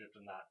Egypt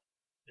and that,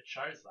 it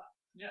shows that.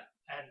 Yeah.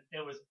 And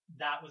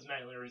that was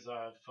mainly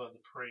reserved for the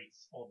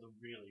priests or the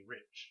really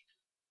rich.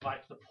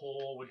 Like the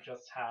poor would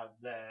just have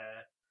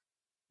their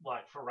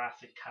like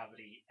thoracic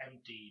cavity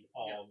emptied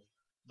of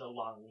the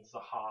lungs,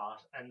 the heart,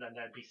 and then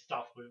they'd be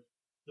stuffed with.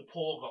 The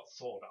poor got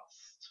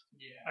sawdust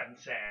and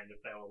sand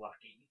if they were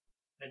lucky.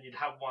 Then you'd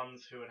have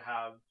ones who would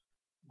have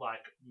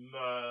like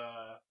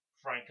myrrh,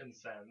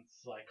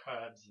 frankincense, like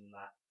herbs and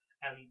that.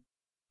 And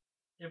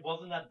it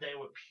wasn't that they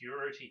were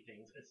purity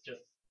things, it's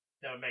just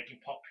they were making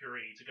pot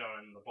puree to go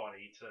in the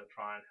body to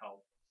try and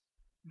help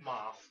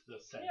mask the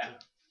sense of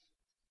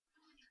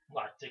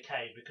like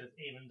decay, because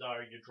even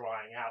though you're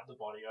drying out the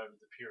body over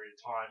the period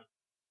of time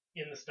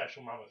in the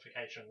special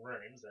mummification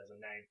rooms, there's a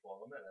name for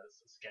them and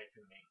it's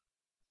escaping me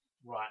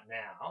right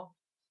now,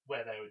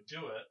 where they would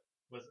do it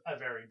was a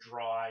very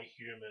dry,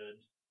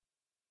 humidulous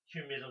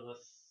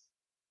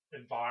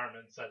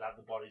environment so that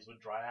the bodies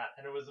would dry out.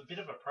 And it was a bit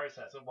of a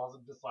process. It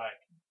wasn't just like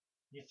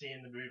you see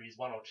in the movies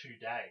 1 or 2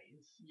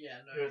 days.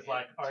 Yeah, no. It was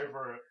like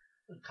over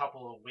a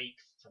couple of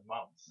weeks to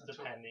months,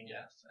 depending.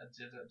 Yes, it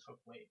took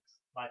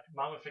weeks. Like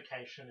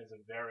mummification is a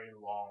very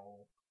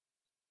long,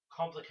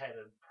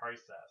 complicated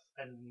process.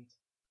 And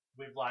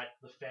with like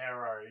the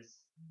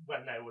pharaohs,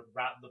 when they would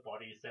wrap the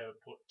bodies, they would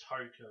put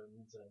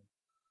tokens and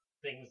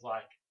things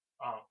like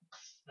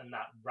and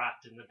that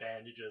wrapped in the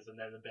bandages, and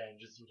then the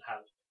bandages would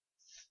have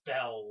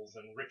spells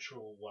and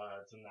ritual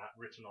words and that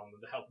written on them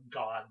to help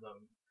guide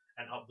them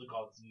and help the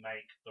gods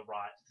make the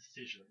right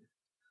decision.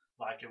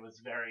 Like it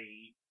was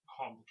very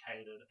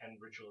complicated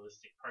and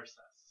ritualistic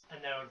process.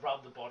 And they would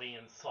rub the body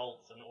in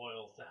salts and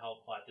oils to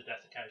help like the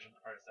desiccation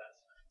process.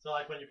 So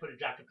like when you put a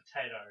jacket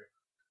potato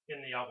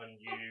in the oven,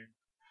 you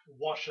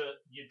wash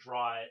it, you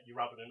dry it, you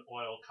rub it in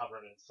oil,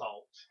 cover it in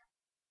salt,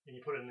 and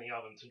you put it in the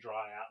oven to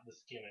dry out the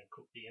skin and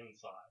cook the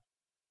inside.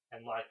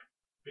 And like,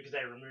 because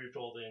they removed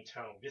all the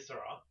internal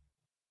viscera,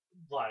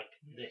 like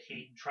the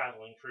heat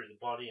traveling through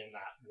the body and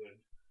that would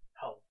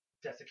help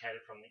desiccate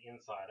it from the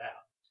inside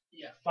out.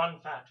 Yeah. Fun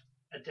fact,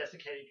 a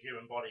desiccated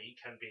human body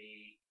can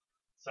be,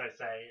 so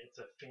say it's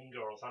a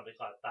finger or something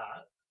like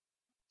that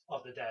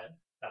of the dead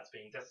that's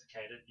being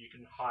desiccated, you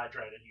can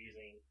hydrate it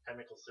using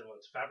chemicals similar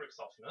to fabric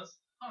softeners,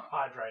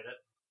 hydrate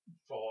it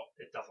for,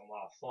 it doesn't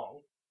last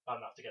long,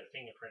 but enough to get a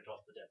fingerprint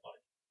off the dead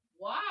body.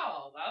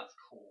 Wow, that's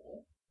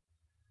cool.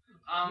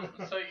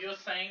 So you're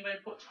saying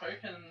they put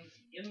tokens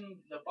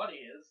in the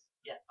bodies?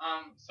 Yeah.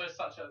 So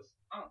such as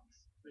unks,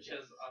 which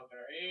is a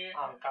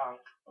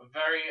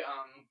very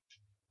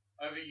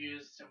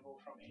overused symbol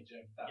from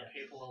Egypt that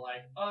people are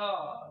like,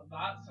 oh,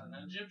 that's an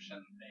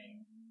Egyptian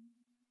thing.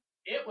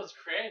 It was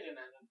created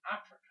in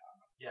Africa.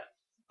 Yeah.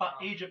 But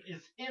Egypt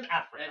is in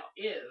Africa.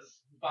 It is,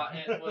 but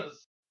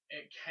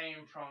it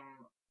came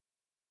from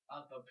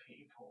other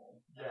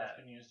people. Yeah.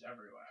 It's been used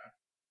everywhere.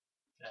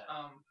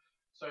 Yeah.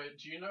 So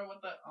do you know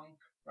what the Ankh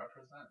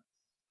represents?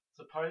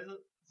 So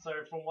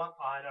from what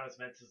I know,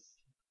 it's meant to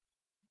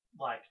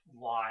like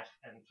life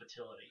and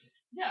fertility.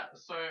 Yeah,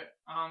 so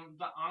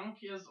the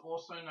Ankh is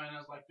also known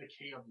as like the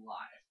key of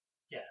life.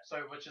 Yeah.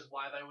 So which is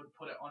why they would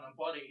put it on a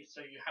body, so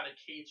you had a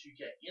key to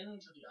get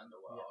into the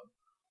underworld,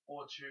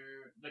 or to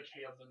the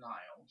key of the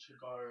Nile to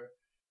go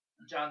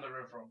down the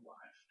river of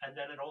life. And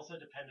then it also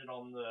depended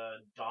on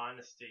the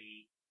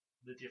dynasty,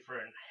 the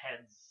different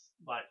heads,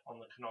 like on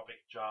the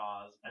canopic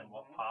jars and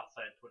what parts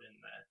they put in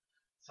there.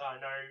 So I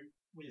know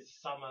with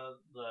some of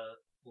the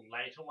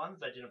later ones,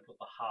 they didn't put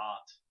the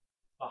heart.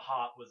 The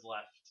heart was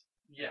left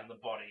in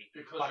the body,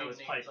 because but it you was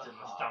need placed the in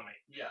the heart.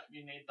 stomach. Yeah,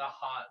 you need the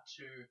heart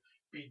to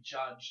be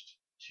judged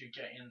to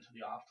get into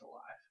the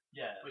afterlife,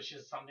 Yeah. which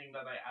is something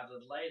that they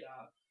added later,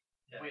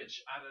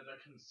 which added a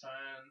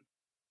concern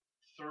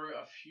through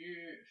a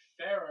few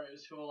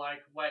pharaohs who were like,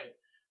 wait,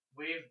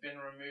 we've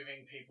been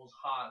removing people's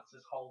hearts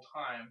this whole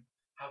time.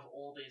 Have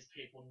all these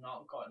people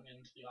not gotten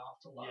into the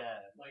afterlife,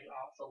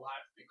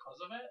 afterlife because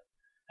of it?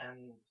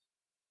 And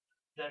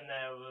then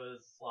there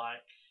was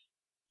like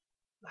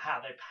how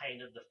they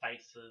painted the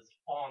faces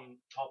on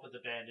top of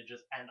the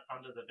bandages and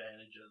under the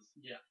bandages.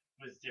 Yeah,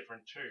 was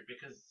different too,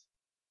 because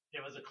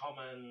it was a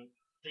common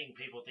thing.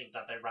 People think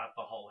that they wrapped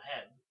the whole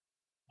head,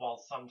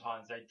 while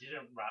sometimes they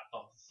didn't wrap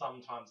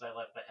sometimes they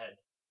left the head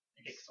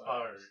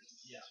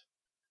exposed. Yeah.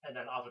 And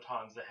then other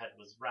times the head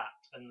was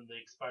wrapped, and then the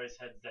exposed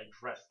heads they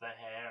dressed the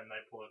hair and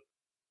they put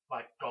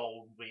like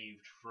gold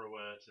weaved through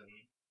it and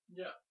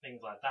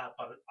things like that.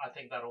 But I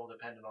think that all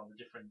depended on the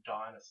different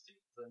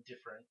dynasties and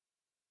different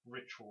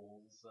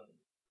rituals,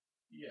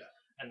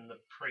 and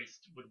the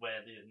priest would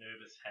wear the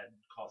Anubis head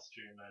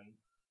costume and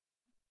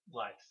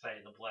like say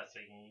the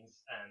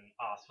blessings and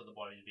ask for the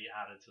body to be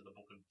added to the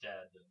Book of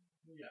Dead,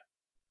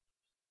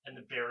 and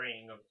the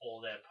burying of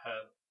all their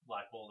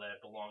all their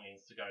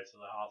belongings to go to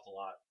the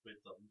afterlife with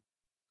them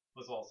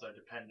was also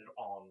dependent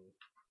on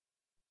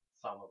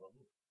some of them.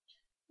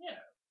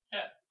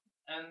 Yeah.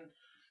 And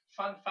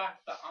fun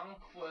fact, the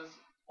Ankh was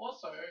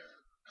also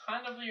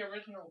kind of the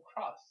original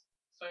cross.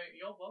 So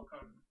you're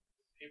welcome,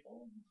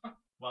 people.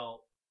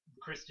 Well,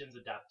 Christians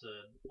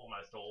adapted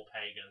almost all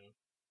pagan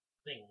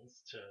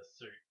things to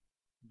suit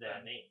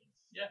their needs.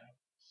 Yeah.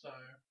 So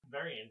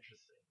very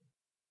interesting.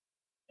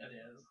 It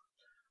is.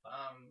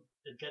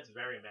 It gets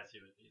very messy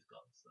with these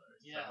gods, though.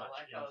 Yeah, so much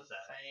like I was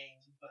incest.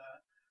 saying,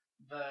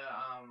 the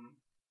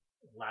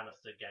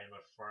Lannister Game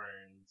of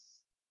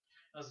Thrones.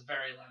 It was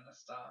very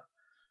Lannister.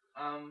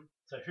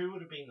 So who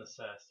would have been the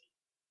Cersei?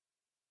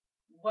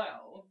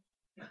 Well,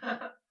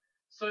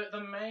 so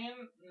the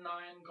main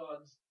 9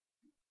 gods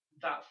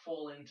that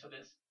fall into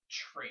this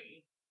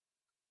tree,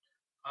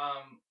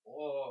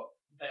 or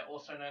they're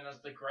also known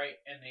as the Great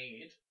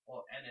Ennead,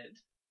 or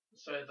Enid.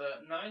 So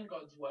the 9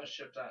 gods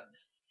worshipped at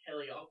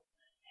Heliopolis.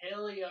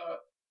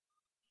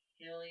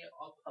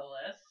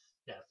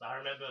 Yes, I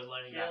remember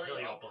learning about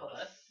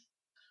Heliopolis.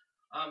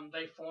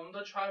 They formed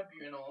a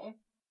tribunal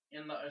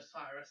in the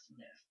Osiris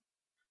myth.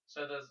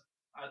 So there's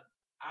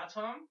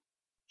Atum,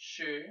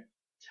 Shu,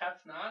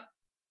 Tefnut,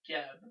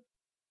 Geb,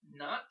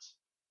 Nut,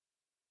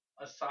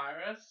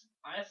 Osiris,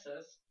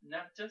 Isis,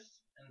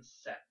 Nephthys, and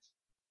Set.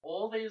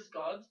 All these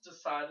gods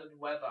decided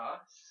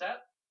whether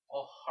Set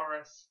or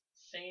Horus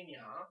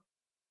Senior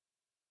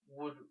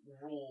would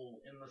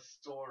rule in the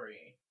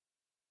story,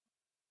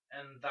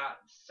 and that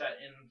set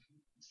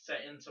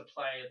into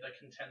play the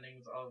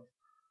contendings of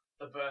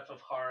the birth of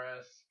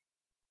Horus,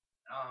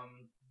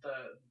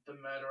 the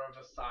murder of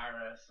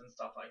Osiris, and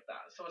stuff like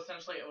that. So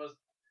essentially, it was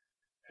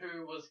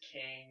who was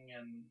king,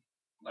 and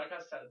like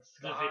I said,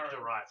 Scar. The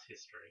victor writes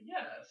history.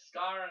 Yeah,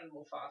 Scar and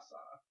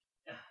Mufasa.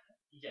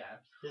 Yeah.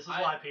 This is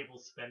why people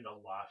spend a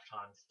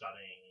lifetime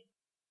studying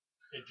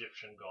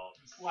Egyptian gods.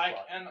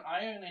 And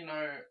I only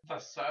know the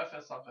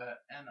surface of it,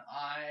 and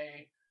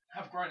I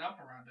have grown up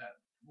around it,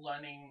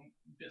 learning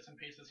bits and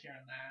pieces here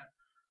and there.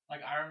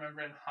 Like, I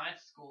remember in high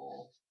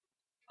school,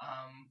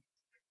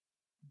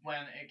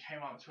 when it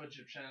came up to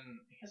Egyptian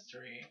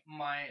history,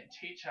 my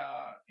teacher,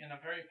 in a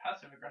very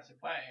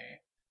passive-aggressive way,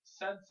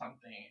 said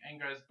something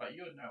and goes, "But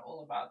you would know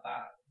all about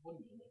that,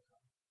 wouldn't you, Luca?"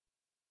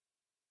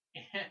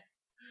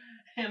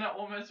 In an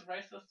almost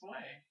racist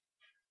way.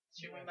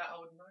 Assuming that I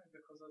would know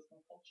because it's my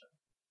culture.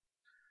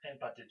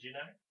 But did you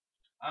know?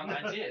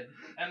 I did.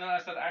 And then I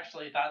said,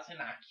 actually, that's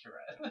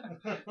inaccurate.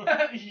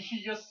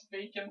 You're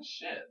speaking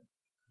shit.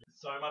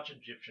 So much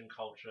Egyptian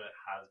culture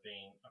has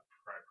been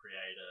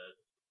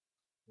appropriated.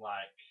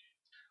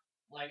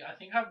 Like, I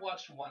think I've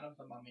watched one of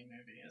the Mummy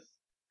movies,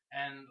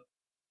 and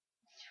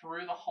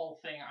through the whole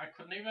thing, I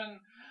couldn't even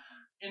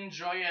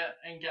enjoy it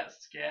and get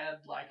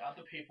scared like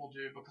other people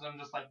do, because I'm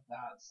just like,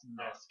 that's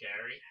not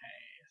scary. Okay.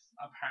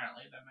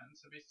 Apparently, they're meant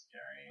to be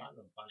scary. Kind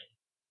of funny.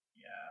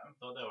 Yeah. I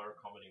thought they were a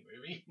comedy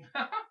movie.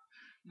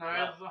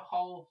 No, the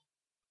whole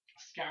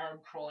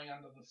scarab crawling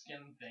under the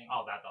skin thing.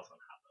 Oh, that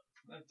doesn't happen.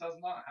 It does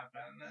not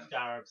happen.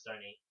 Scarabs don't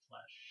eat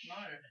flesh.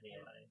 No,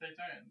 anyway. They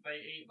don't. They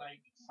eat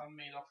like some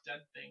meat off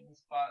dead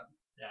things, but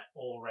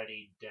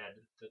already dead,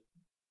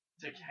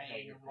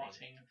 decaying,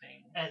 rotting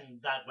things.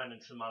 And that went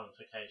into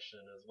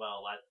mummification as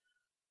well. Like,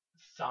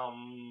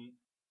 some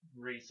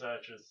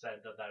researchers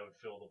said that they would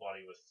fill the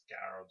body with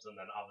scarabs, and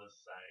then others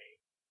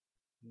say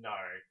no,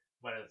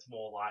 when it's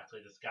more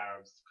likely the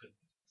scarabs could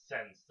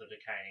sense the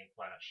decaying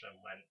flesh and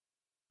went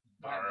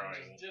burrowing.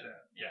 They just did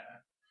it.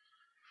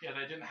 Yeah,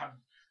 they didn't have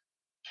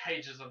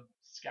cages of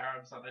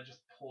scarabs that they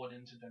just poured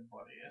into dead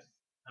bodies.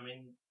 I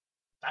mean,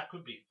 that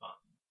could be fun.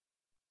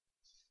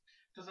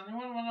 Does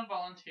anyone want to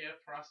volunteer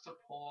for us to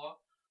pour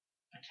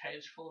a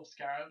cage full of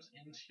scarabs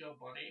into your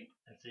body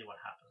and see what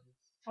happens.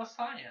 for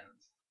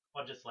science.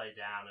 Or just lay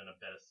down in a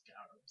bed of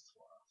scarabs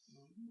for us.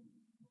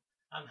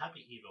 I'm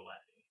happy either way.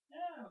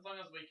 Yeah, as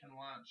long as we can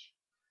watch.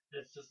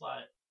 It's just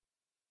like,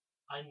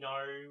 I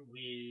know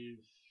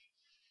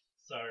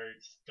so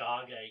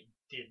Stargate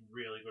did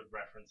really good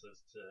references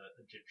to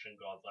Egyptian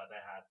gods, like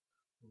they had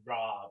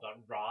Ra,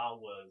 but Ra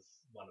was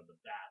one of the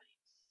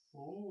baddies.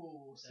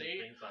 Ooh, And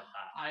see, things like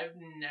that. I've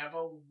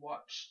never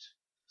watched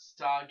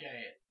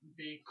Stargate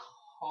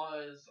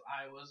because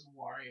I was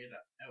worried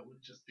it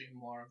would just be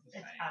more of the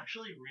It's same.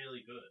 actually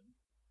really good.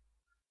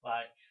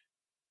 Like,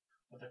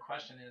 But the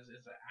question is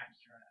it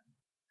accurate?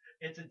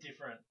 it's a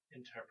different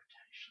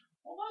interpretation.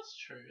 Well, that's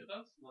true.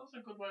 That's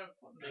a good way of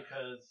putting it.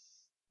 Because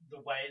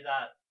the way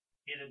that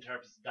it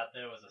interprets that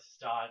there was a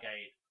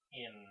Stargate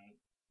in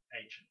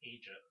ancient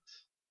Egypt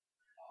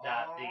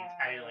that these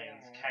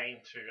aliens came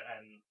to,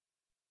 and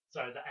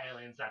so the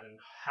aliens that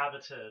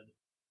inhabited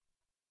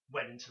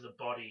went into the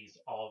bodies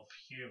of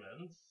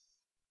humans,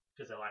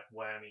 because they're like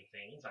wormy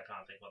things, I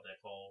can't think what they're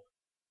called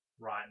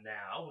right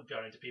now, would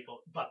go into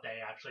people, but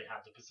they actually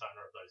had the persona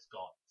of those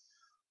gods.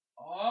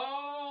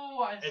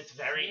 Oh, It's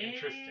very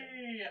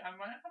interesting. I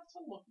might have to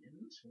look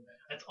into it.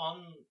 It's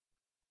on,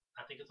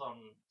 I think it's on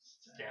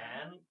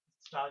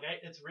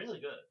Stargate. It's really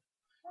good.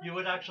 You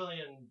would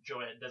actually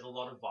enjoy it. There's a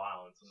lot of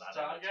violence in that.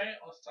 Stargate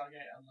or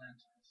Stargate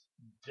Atlantis?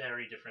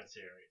 Very different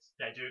series.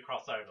 They do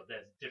cross over.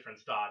 There's different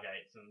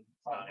Stargates and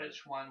But Stargates. which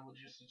one would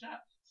you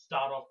suggest?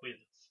 Start off with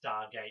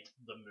Stargate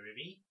the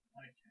movie,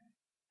 Okay.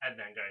 and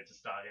then go to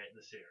Stargate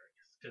the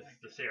series, because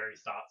the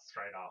series starts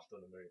straight after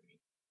the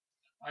movie.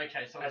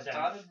 Okay, so And it then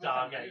started with a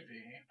Stargate.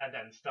 movie. And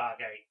then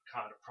Stargate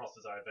kind of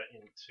crosses over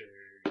into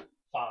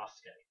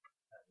Farscape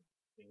and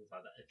things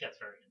like that. It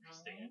gets very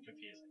interesting and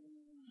confusing.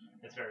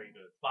 It's very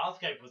good.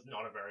 Farscape was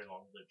not a very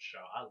long-lived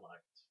show. I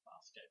liked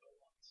Farscape a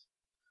lot.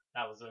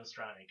 That was an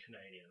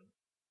Australian-Canadian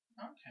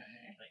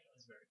Okay. thing. It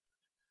was very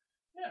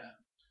good. Yeah.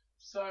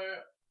 So,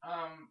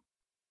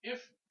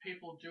 if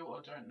people do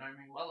or don't know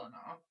me well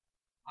enough,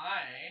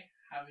 I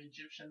have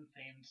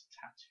Egyptian-themed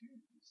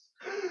tattoos.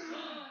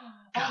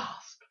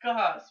 Gasp!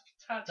 Gasp!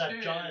 Tattoos.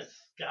 That giant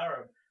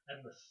scarab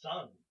and the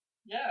sun.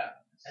 Yeah.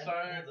 And So,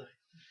 all the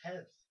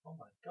heads. Oh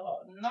my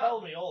god. No.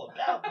 Tell me all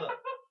about them.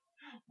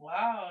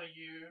 wow,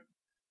 you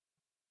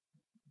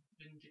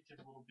vindictive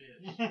little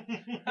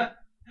bitch.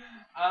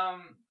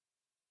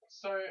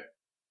 So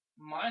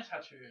my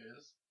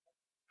tattoos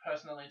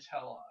personally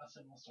tell a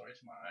similar story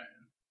to my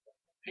own.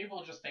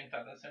 People just think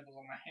that they're symbols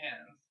on my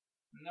hands.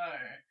 No,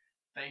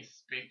 they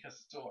speak a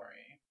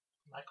story.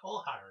 Like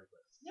all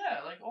hieroglyphs.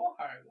 Yeah, like all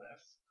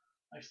hieroglyphs.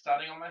 Like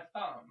starting on my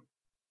thumb,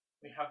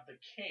 we have the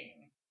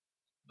king,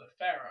 the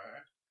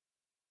pharaoh,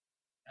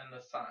 and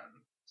the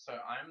sun. So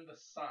I'm the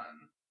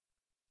sun,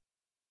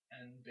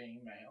 and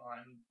being male,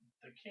 I'm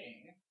the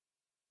king.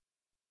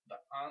 The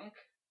ankh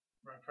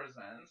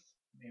represents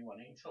me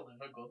wanting to live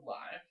a good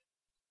life,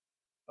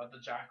 but the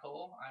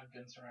jackal, I've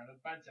been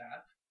surrounded by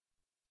death.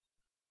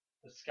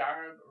 The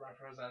scarab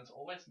represents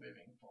always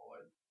moving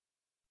forward,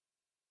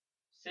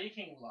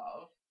 seeking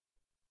love,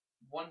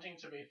 wanting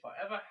to be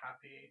forever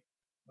happy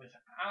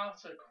without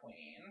a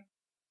queen,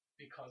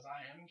 because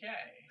I am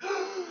gay.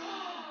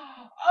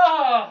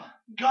 Oh,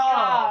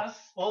 Gasp! gasp!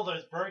 All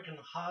those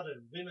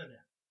broken-hearted women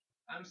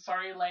out. I'm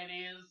sorry,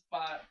 ladies,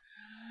 but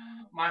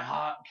my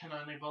heart can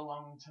only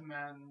belong to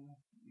men.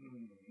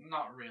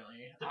 Not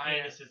really. The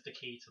penis is the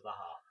key to the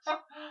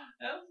heart.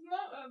 That's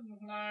not.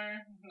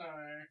 No.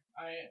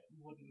 I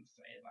wouldn't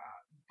say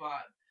that.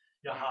 But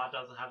Your heart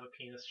doesn't have a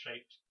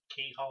penis-shaped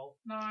keyhole.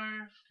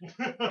 no,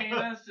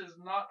 penis is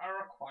not a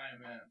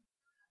requirement.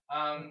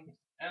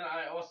 And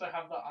I also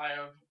have the Eye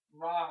of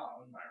Ra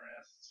on my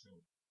wrist.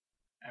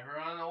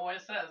 Everyone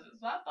always says, "Is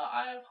that the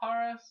Eye of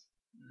Horus?"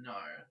 No.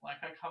 Like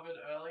I covered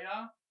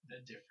earlier, they're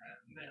different.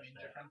 They mean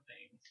different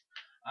things.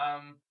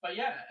 But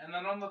yeah, and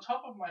then on the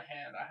top of my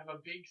hand, I have a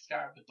big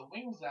scarab with the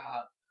wings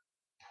out,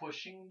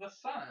 pushing the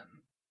sun,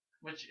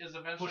 which is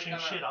eventually Pushing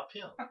shit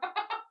uphill.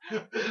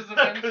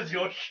 Because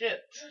you're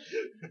shit.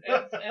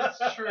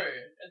 It's true.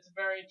 It's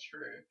very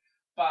true.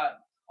 But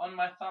on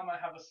my thumb, I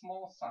have a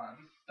small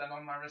sun. Then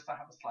on my wrist, I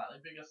have a slightly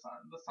bigger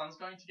sun. The sun's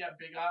going to get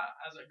bigger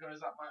as it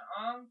goes up my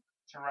arm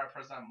to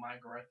represent my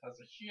growth as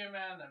a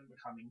human and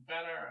becoming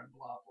better and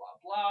blah, blah,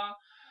 blah.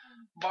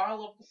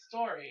 Moral of the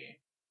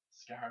story,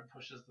 scarab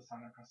pushes the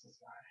sun across the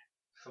sky.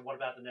 So what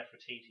about the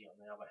Nefertiti on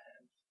the other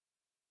hand?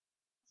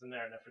 Isn't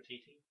there a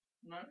Nefertiti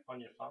No?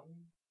 on your thumb?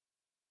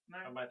 No?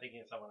 Or am I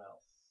thinking of someone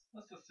else?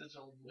 That's the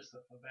sigil of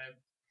Lucifer, babe.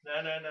 No.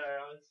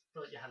 I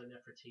thought you had a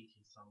Nefertiti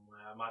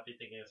somewhere. I might be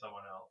thinking of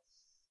someone else.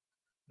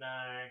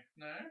 No.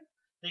 No?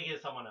 Thinking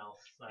of someone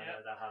else. No,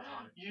 that has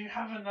one. You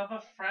have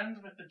another friend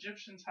with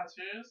Egyptian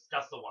tattoos?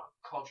 That's the one.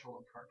 Cultural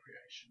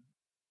appropriation.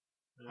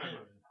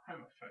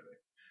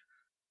 Homophobic.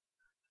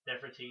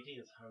 Nefertiti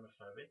is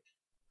homophobic.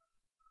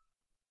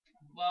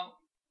 Well,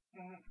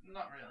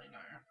 not really,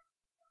 no.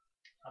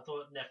 I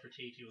thought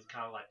Nefertiti was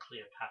kind of like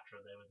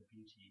Cleopatra. They were the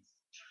beauties.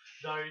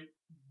 Though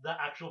the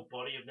actual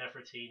body of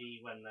Nefertiti,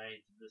 when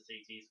they did the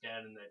CT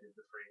scan and they did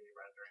the 3D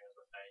rendering of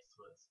the face,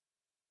 was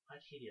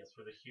quite hideous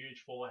with a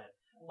huge forehead.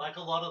 Like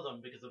a lot of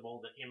them, because of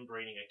all the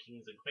inbreeding of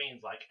kings and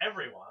queens, like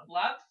everyone.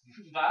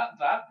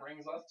 That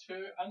brings us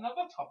to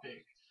another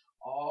topic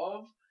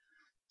of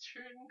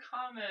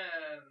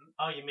Tutankhamun.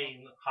 Oh, you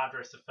mean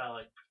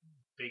hydrocephalic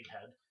big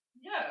head?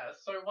 Yeah,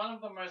 so one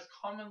of the most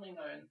commonly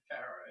known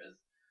pharaohs,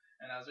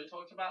 and as we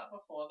talked about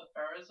before, the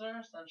pharaohs are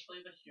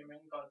essentially the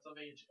human gods of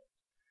Egypt.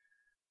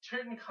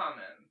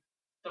 Tutankhamun,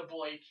 the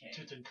boy king.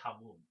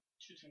 Tutankhamun.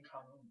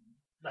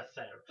 Let's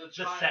say the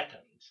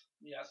second.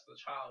 Yes, the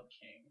child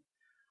king.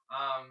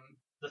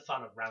 The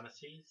son of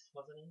Ramesses,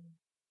 wasn't he?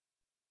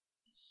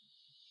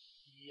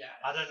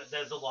 Yes. I don't know.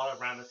 There's a lot of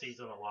Ramesses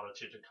and a lot of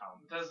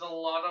Tutankhamun. There's a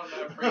lot of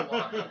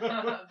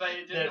everyone.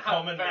 They didn't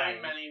have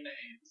very many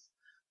names.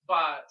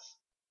 But,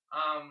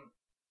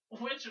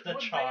 which would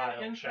be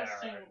an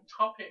interesting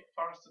topic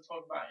for us to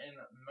talk about in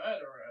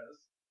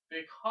Murderers,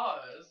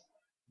 because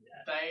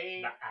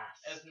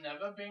it's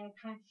never been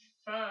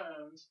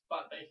confirmed,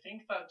 but they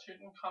think that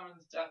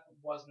Tutankhamun's death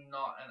was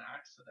not an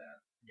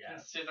accident,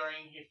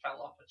 considering he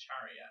fell off a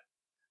chariot.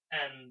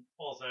 And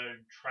also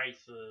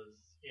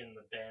traces in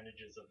the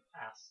bandages of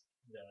asp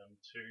venom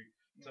to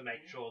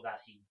make sure that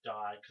he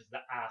died, because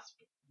the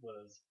asp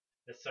was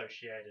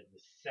associated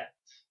with Set.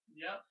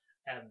 Yep.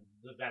 And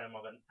the venom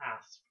of an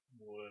asp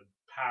would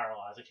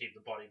paralyze or keep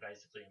the body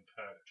basically in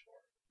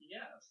purgatory.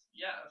 Yes.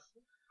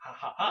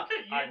 Look at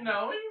you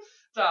knowing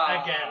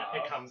stuff. Again,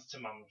 it comes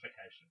to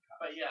mummification.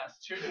 But yes,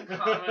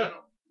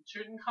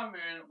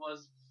 Tutankhamun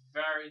was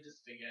very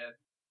disfigured.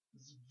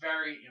 It's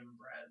very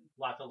inbred.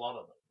 Like a lot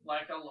of them.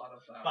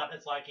 But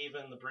it's like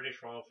even the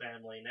British royal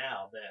family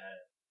now, they're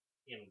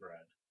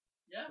inbred.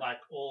 Yeah. Like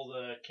all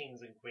the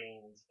kings and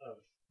queens of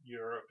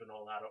Europe and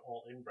all that are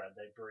all inbred.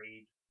 They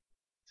breed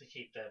to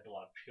keep their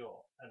blood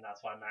pure. And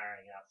that's why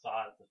marrying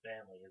outside of the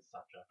family is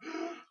such a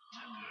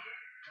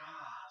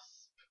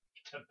gasp.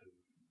 Taboo.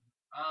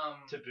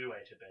 Taboo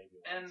ate a baby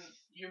once. And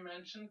you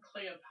mentioned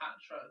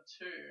Cleopatra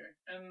too,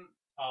 and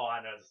I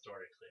know the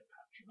story of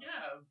Cleopatra.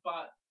 Yeah,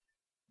 but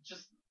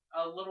just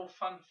a little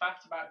fun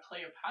fact about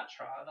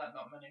Cleopatra that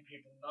not many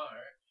people know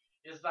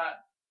is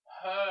that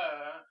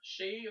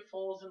she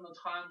falls in the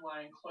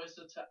timeline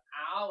closer to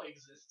our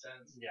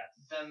existence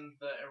than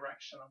the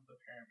erection of the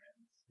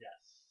pyramids.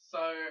 Yes.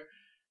 So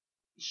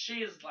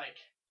she's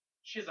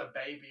a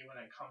baby when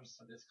it comes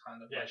to this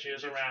kind of she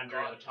was around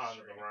during the time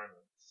of the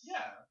Romans.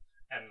 Yeah.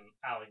 And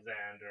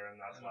Alexander, and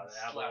that's why they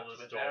have all the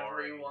with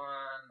story.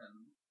 Everyone,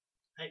 and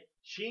hey,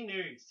 she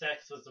knew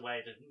sex was the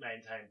way to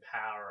maintain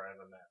power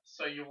over men.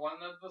 So you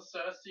wanted the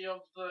Cersei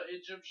of the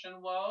Egyptian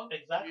world?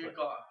 Exactly. You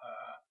got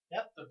her.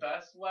 Yep. The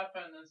best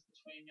weapon is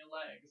between your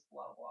legs,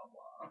 blah, blah,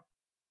 blah.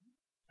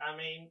 I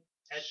mean,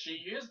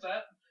 she used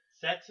it.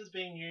 Sex is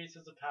being used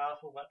as a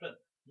powerful weapon.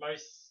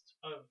 Most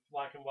of,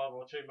 like in World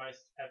War II,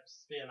 most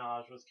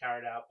espionage was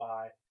carried out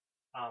by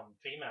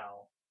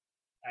female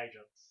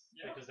agents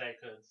because they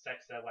could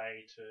sex their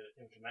way to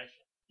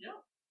information. Yeah.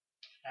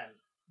 And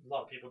a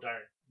lot of people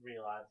don't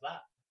realise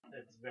that.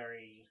 It's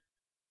very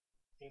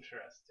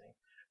interesting.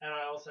 And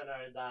I also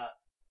know that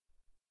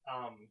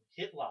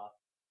Hitler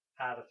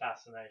had a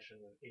fascination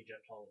with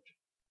Egyptology.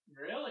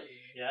 Really?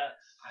 Yes.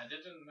 I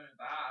didn't know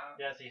that.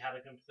 Yes, he had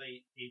a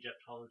complete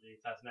Egyptology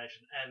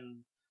fascination,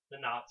 and the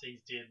Nazis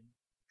did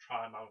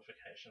try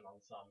mummification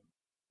on some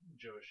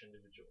Jewish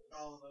individuals.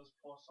 Oh, those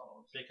poor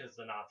souls. Because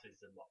the Nazis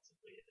did lots of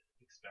weird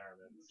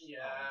experiments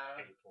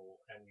on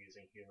people and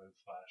using human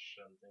flesh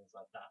and things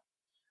like that.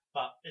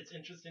 But it's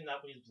interesting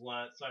that we've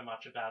learnt so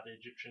much about the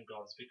Egyptian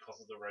gods because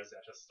of the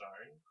Rosetta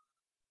Stone.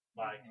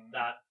 Like,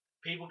 that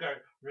people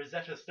go,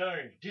 Rosetta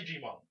Stone,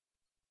 Digimon.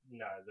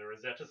 No, the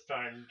Rosetta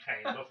Stone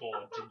came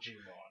before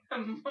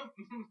Digimon.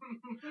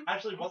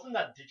 Actually, wasn't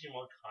that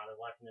Digimon kind of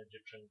like an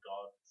Egyptian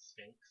god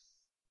sphinx?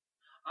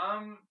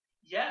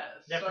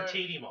 Yes.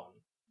 Nefertitimon.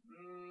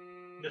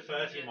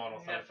 Nefertimon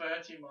or something.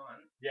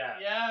 Nefertimon. Yeah.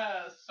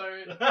 Yeah, so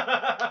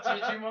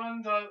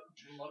Digimon does...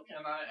 Look,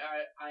 and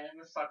I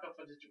am a sucker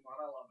for Digimon,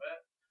 I love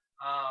it.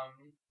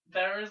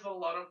 There is a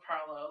lot of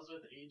parallels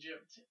with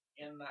Egypt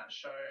in that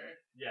show.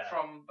 Yeah.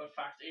 From the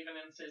fact, even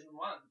in season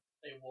 1,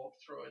 they walk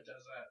through a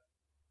desert.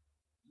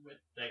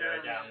 They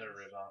go down the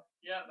river.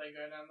 Yeah, they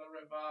go down the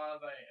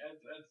river.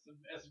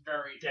 It's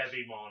very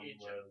Devimon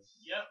Egypt. Was.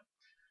 Yep.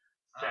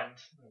 Set.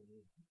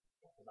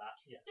 All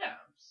that. Yeah. Yeah.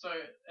 So.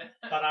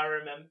 But I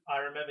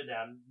remember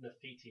now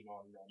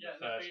Nefertimon. Yeah,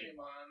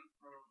 Nefertimon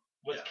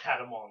was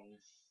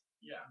Catamon's.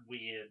 Yeah.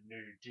 Weird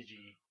new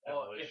digi.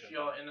 Or if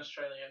you're in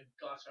Australia,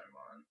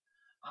 Gatomon.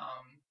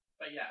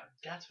 But yeah.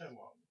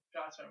 Gatomon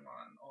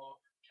or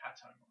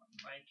Catomon.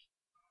 Like.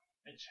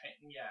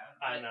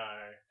 I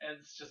know.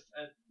 It's just,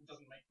 it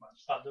doesn't make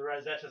much sense. But the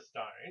Rosetta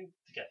Stone,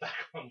 to get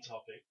back on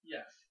topic,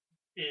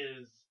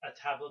 is a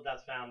tablet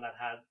that's found that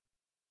had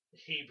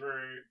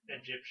Hebrew,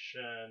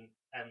 Egyptian,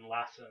 and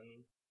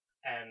Latin,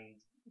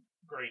 and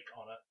Greek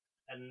on it.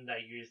 And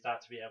they used that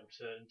to be able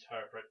to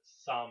interpret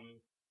some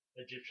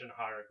Egyptian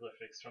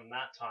hieroglyphics from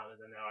that time, and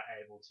then they were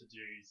able to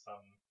do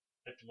some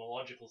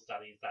etymological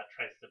studies that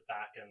traced it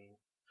back,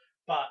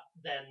 but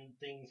then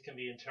things can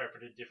be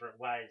interpreted different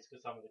ways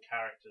because some of the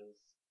characters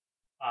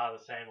are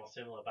the same or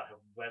similar but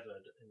have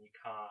weathered, and you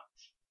can't.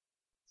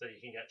 So you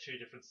can get two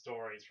different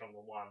stories from the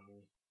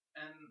one.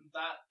 And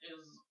that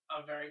is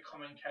a very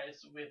common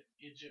case with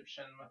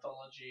Egyptian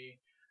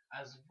mythology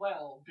as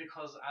well,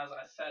 because as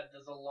I said,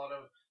 there's a lot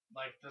of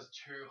there's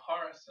two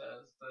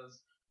Horuses, there's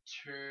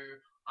two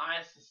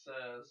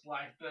Isises,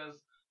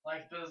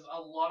 there's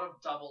a lot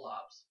of double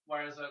ups.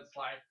 Whereas it's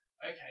like,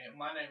 okay,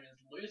 my name is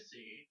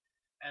Lucy,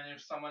 and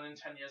if someone in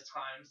 10 years'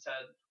 time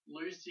said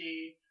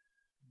Lucy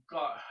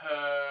got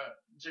her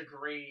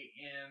degree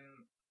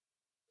in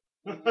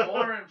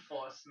law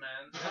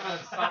enforcement, and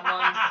if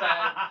someone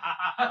said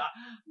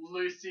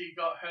Lucy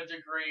got her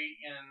degree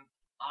in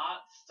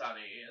art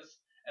studies,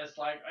 it's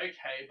like,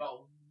 okay,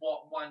 but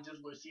what one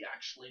did Lucy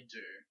actually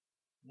do?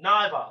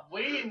 Neither.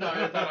 We know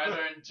that I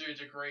don't do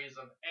degrees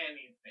of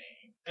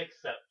anything.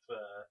 Except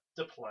for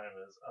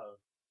diplomas of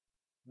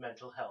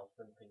mental health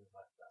and things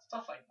like that.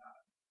 Stuff like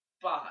that.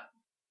 But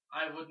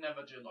I would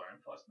never do law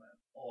enforcement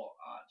or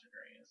art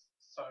degrees.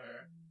 So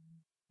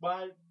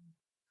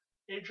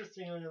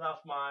interestingly enough,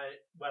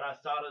 when I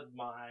started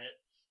my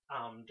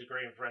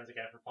degree in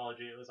forensic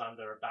anthropology, it was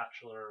under a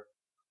Bachelor of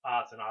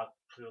Arts and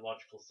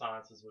Archaeological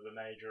Sciences with a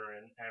major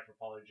in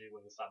anthropology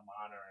with a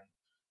sub-minor in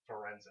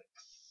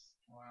forensics.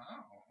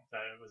 Wow.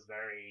 So it was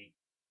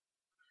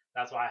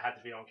that's why I had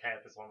to be on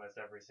campus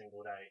almost every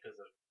single day because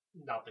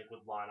nothing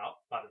would line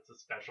up, but it's a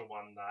special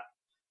one that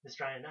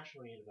Australian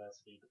National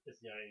University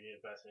is the only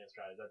university in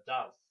Australia that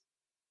does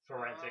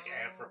forensic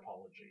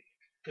anthropology.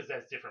 Because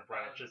there's different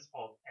branches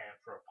of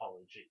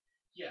anthropology.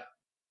 Yeah.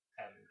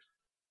 And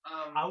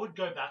I would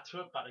go back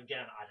to it, but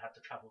again, I'd have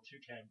to travel to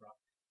Canberra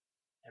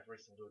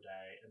every single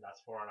day, and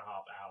that's 4.5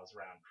 hours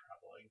round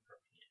travelling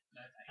from here.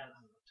 No thanks. And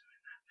I'm not doing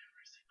that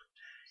every single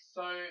day.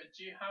 So,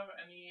 do you have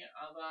any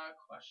other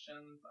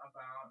questions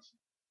about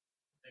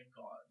the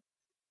gods?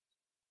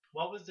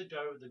 What was the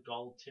go with the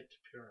gold-tipped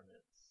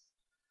pyramids?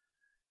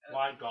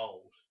 Why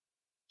gold?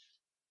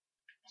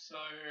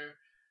 So,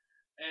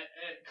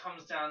 it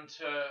comes down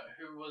to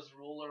who was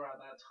ruler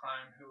at that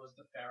time, who was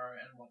the pharaoh,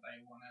 and what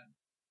they wanted.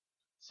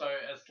 So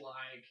it's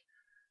like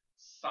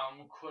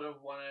some could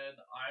have wanted,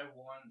 I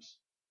want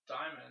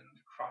diamond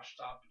crushed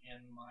up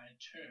in my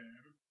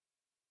tomb,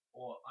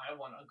 or I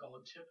want a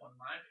gold tip on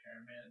my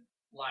pyramid.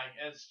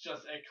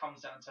 It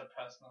comes down to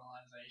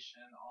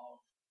personalization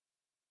of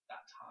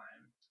that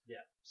time.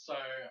 Yeah. So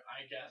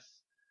I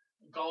guess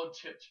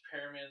gold-tipped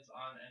pyramids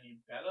aren't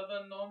any better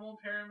than normal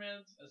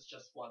pyramids. It's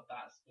just what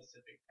that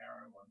specific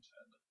pharaoh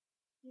wanted.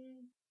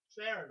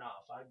 Fair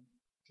enough. I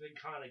can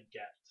kind of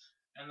get.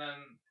 And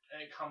then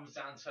it comes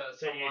down to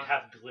So you'd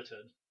have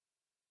glittered.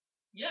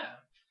 Yeah.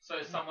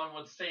 So someone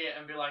would see it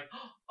and be like,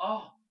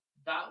 oh,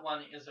 that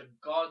one is a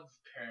god's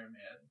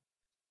pyramid.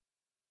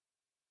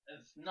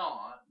 It's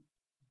not,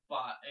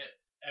 but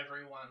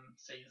everyone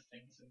sees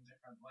things in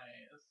different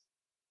ways.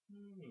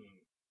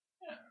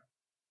 Yeah.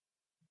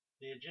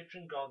 The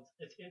Egyptian gods,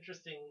 it's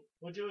interesting.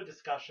 We'll do a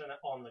discussion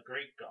on the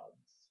Greek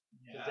gods.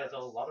 Because there's a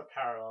lot of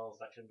parallels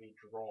that can be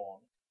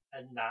drawn.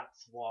 And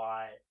that's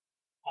why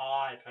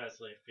I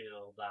personally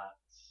feel that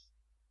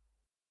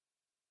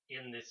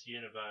in this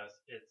universe,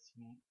 it's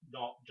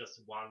not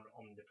just one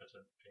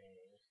omnipotent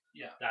being.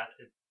 Yeah.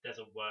 There's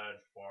a word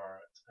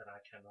for it, and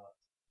I cannot.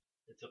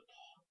 It's a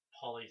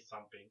poly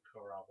something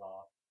or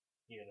other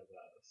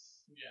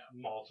universe. Yeah.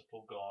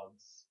 Multiple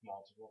gods,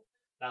 multiple.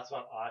 That's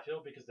what I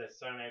feel, because there's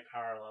so many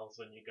parallels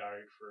when you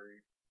go through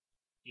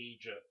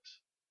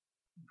Egypt,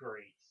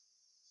 Greece,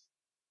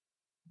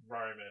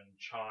 Roman,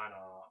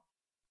 China,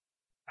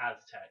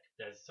 Aztec.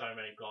 There's so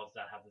many gods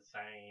that have the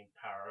same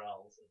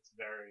parallels. It's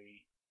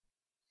very...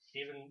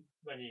 Even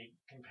when you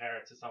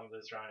compare it to some of the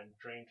Australian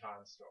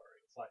Dreamtime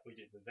stories, like we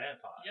did with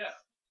vampires. Yeah.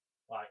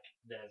 Like,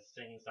 there's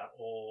things that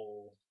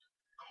all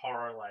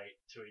correlate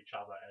to each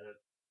other, and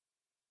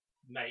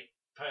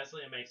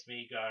personally it makes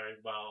me go,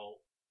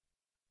 well...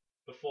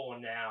 Before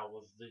now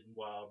was the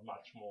world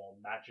much more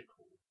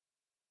magical,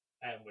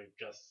 and we've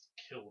just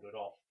killed it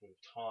off with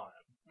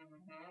time.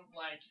 Mm-hmm.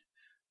 Like,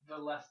 the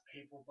less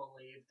people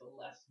believe, the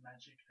less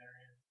magic there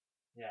is.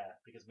 Yeah,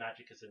 because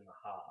magic is in the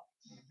heart.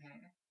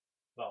 Mm-hmm.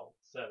 Well,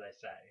 so they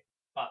say.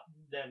 But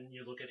then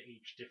you look at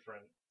each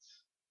different...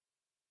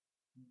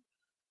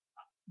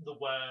 The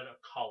word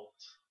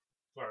occult,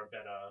 for a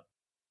better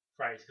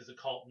phrase, because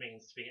occult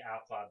means to be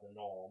outside the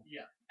norm.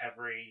 Yeah.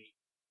 Every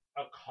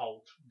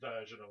occult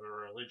version of a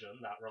religion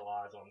that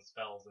relies on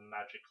spells and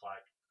magic,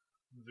 like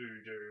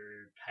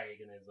voodoo,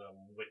 paganism,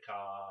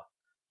 Wicca,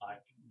 like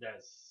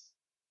there's...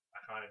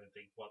 I can't even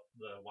think what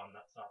the one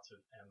that starts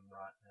with M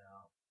right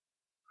now.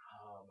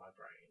 Oh, my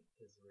brain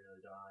is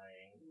really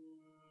dying.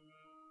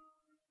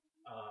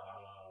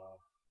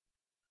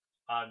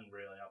 I'm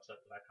really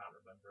upset that I can't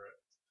remember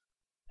it,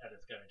 and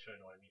it's going to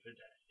annoy me for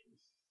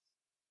days.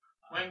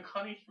 When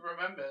Connie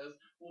remembers,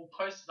 we'll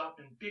post it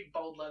up in big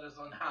bold letters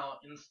on our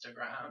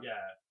Instagram.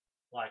 Yeah,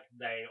 like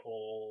they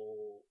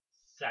all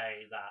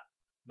say that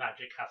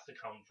magic has to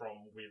come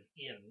from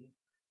within,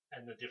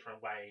 and the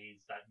different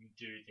ways that you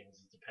do things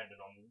is dependent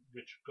on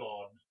which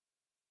god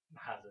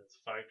has its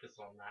focus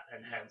on that,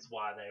 and hence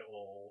why they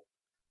all,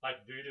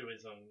 like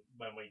voodooism,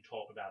 when we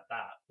talk about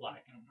that,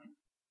 like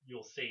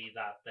you'll see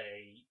that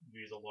they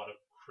use a lot of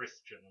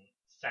Christian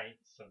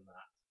saints and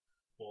that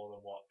more than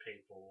what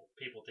people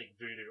think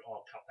voodoo,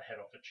 oh, cut the head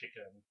off a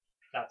chicken,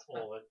 that's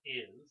all it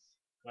is,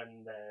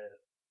 when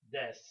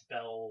their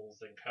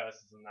spells and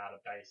curses and that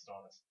are based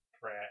on a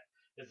prayer.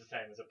 Is the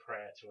same as a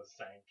prayer to a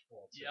saint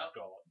or to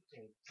God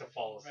in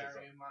Catholicism.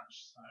 Very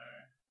much so.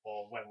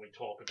 Or when we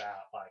talk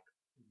about like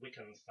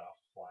Wiccan stuff,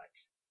 like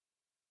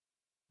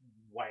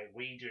way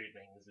we do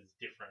things is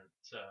different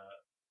to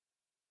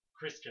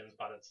Christians,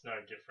 but it's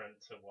no different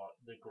to what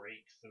the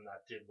Greeks and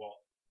that did. What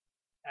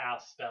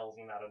our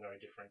spells and that are no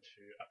different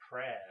to a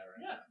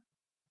prayer and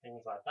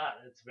things like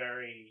that. It's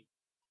very.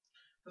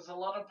 There's a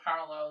lot of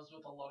parallels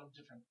with a lot of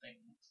different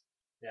things.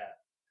 Yeah.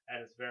 And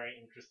it's very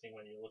interesting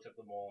when you look at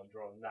them all and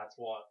draw them. That's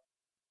what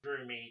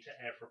drew me to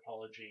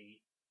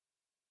anthropology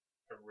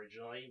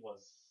originally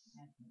was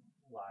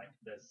like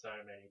there's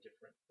so many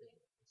different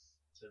things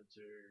to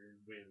do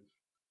with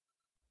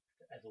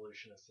the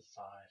evolution of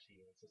society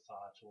and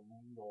societal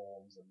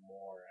norms and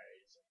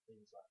mores and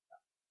things like that.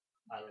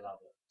 I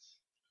love it.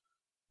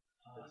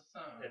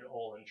 Awesome. It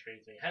all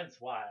intrigues me. Hence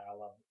why I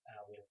love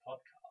our little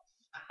podcast.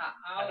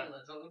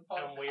 Little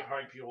podcast. And we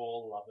hope you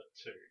all love it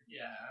too.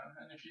 Yeah,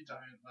 and if you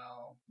don't,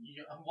 well,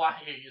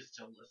 why are you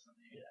still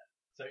listening? Yeah.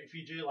 So if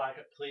you do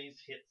like it, please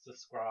hit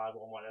subscribe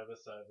on whatever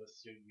service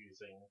you're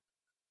using,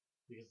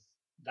 because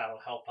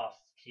that'll help us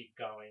keep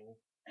going.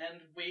 And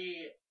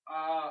we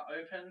are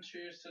open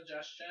to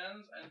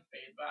suggestions and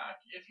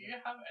feedback. If you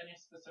have any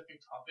specific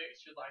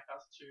topics you'd like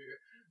us to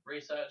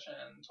research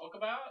and talk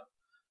about,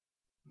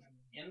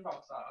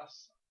 inbox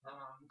us,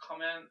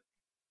 comment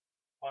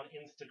on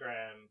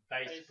Instagram,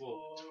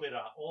 Facebook,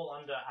 Twitter, all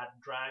under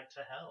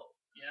 @DragToHell.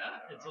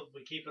 Yeah. We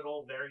keep it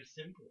all very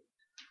simple.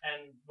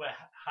 And we're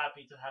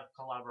happy to have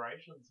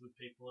collaborations with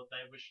people if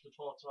they wish to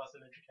talk to us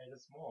and educate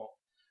us more.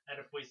 And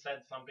if we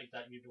said something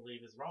that you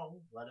believe is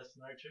wrong, let us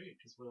know too,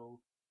 because we're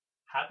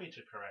happy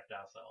to correct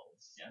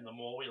ourselves. Yeah. And the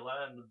more we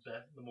learn,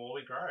 the more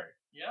we grow.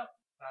 Yep,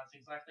 that's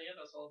exactly it.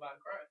 It's all about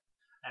growth.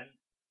 And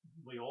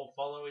we all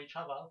follow each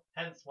other,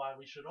 hence why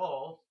we should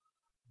all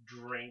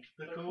drink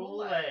the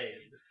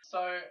Kool-Aid.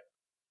 So,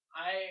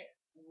 I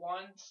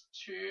want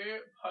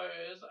to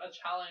pose a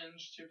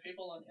challenge to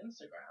people on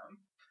Instagram.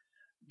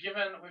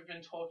 Given we've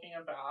been talking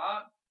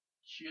about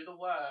cue the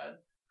word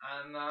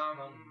and I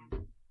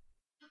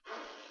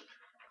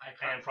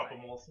can't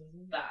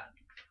Anthropomorphism. That.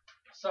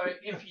 So,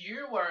 if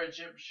you were an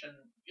Egyptian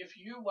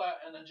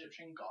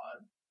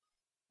god,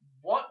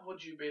 what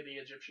would you be the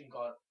Egyptian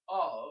god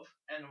of,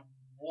 and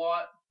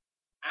what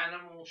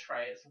animal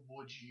traits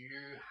would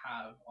you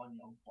have on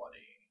your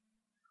body?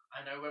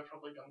 I know we're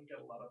probably going to get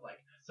a lot of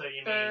so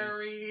you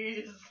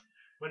furries.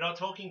 We're not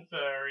talking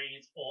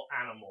furries or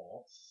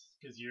animorphs,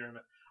 because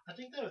I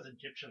think there was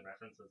Egyptian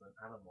references in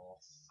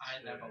Animorphs.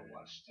 I never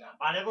watched it.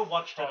 I never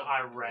watched it.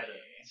 I read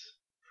it.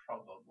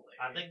 Probably.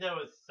 I think there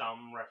was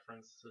some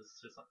references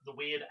to the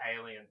weird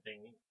alien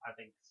thing. I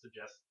think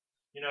suggests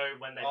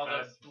when they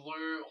first the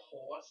blue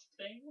horse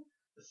thing,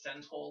 the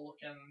centaur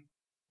looking.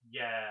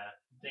 Yeah,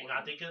 thing.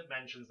 I think it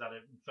mentions that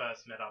it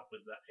first met up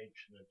with the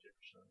ancient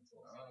Egyptians.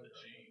 Or something.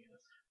 Jeez.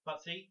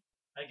 But see,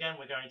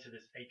 again, we're going to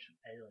this ancient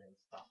alien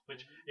stuff,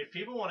 which if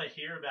people want to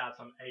hear about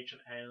some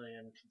ancient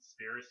alien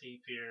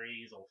conspiracy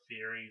theories or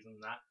theories and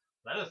that,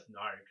 let us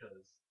know,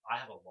 because I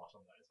have a lot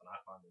on those and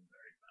I find them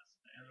very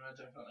fascinating. And we're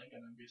definitely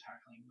going to be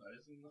tackling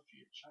those in the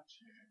future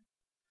too.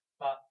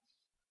 But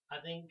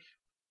I think,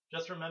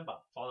 just remember,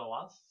 follow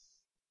us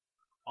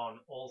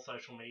on all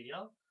social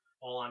media,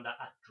 all under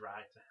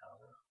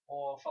 @DragToHell.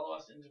 Or follow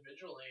us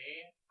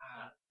individually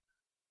at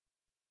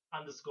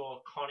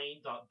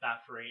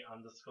 _Connie.Baffery_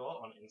 on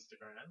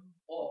Instagram.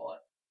 Or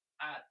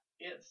at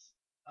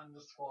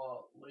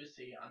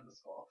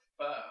its_Lucy_fur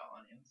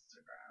on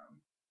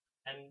Instagram.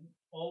 And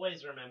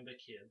always remember,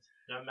 kids,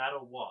 no matter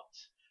what,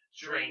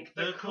 drink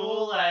the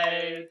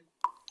Kool-Aid!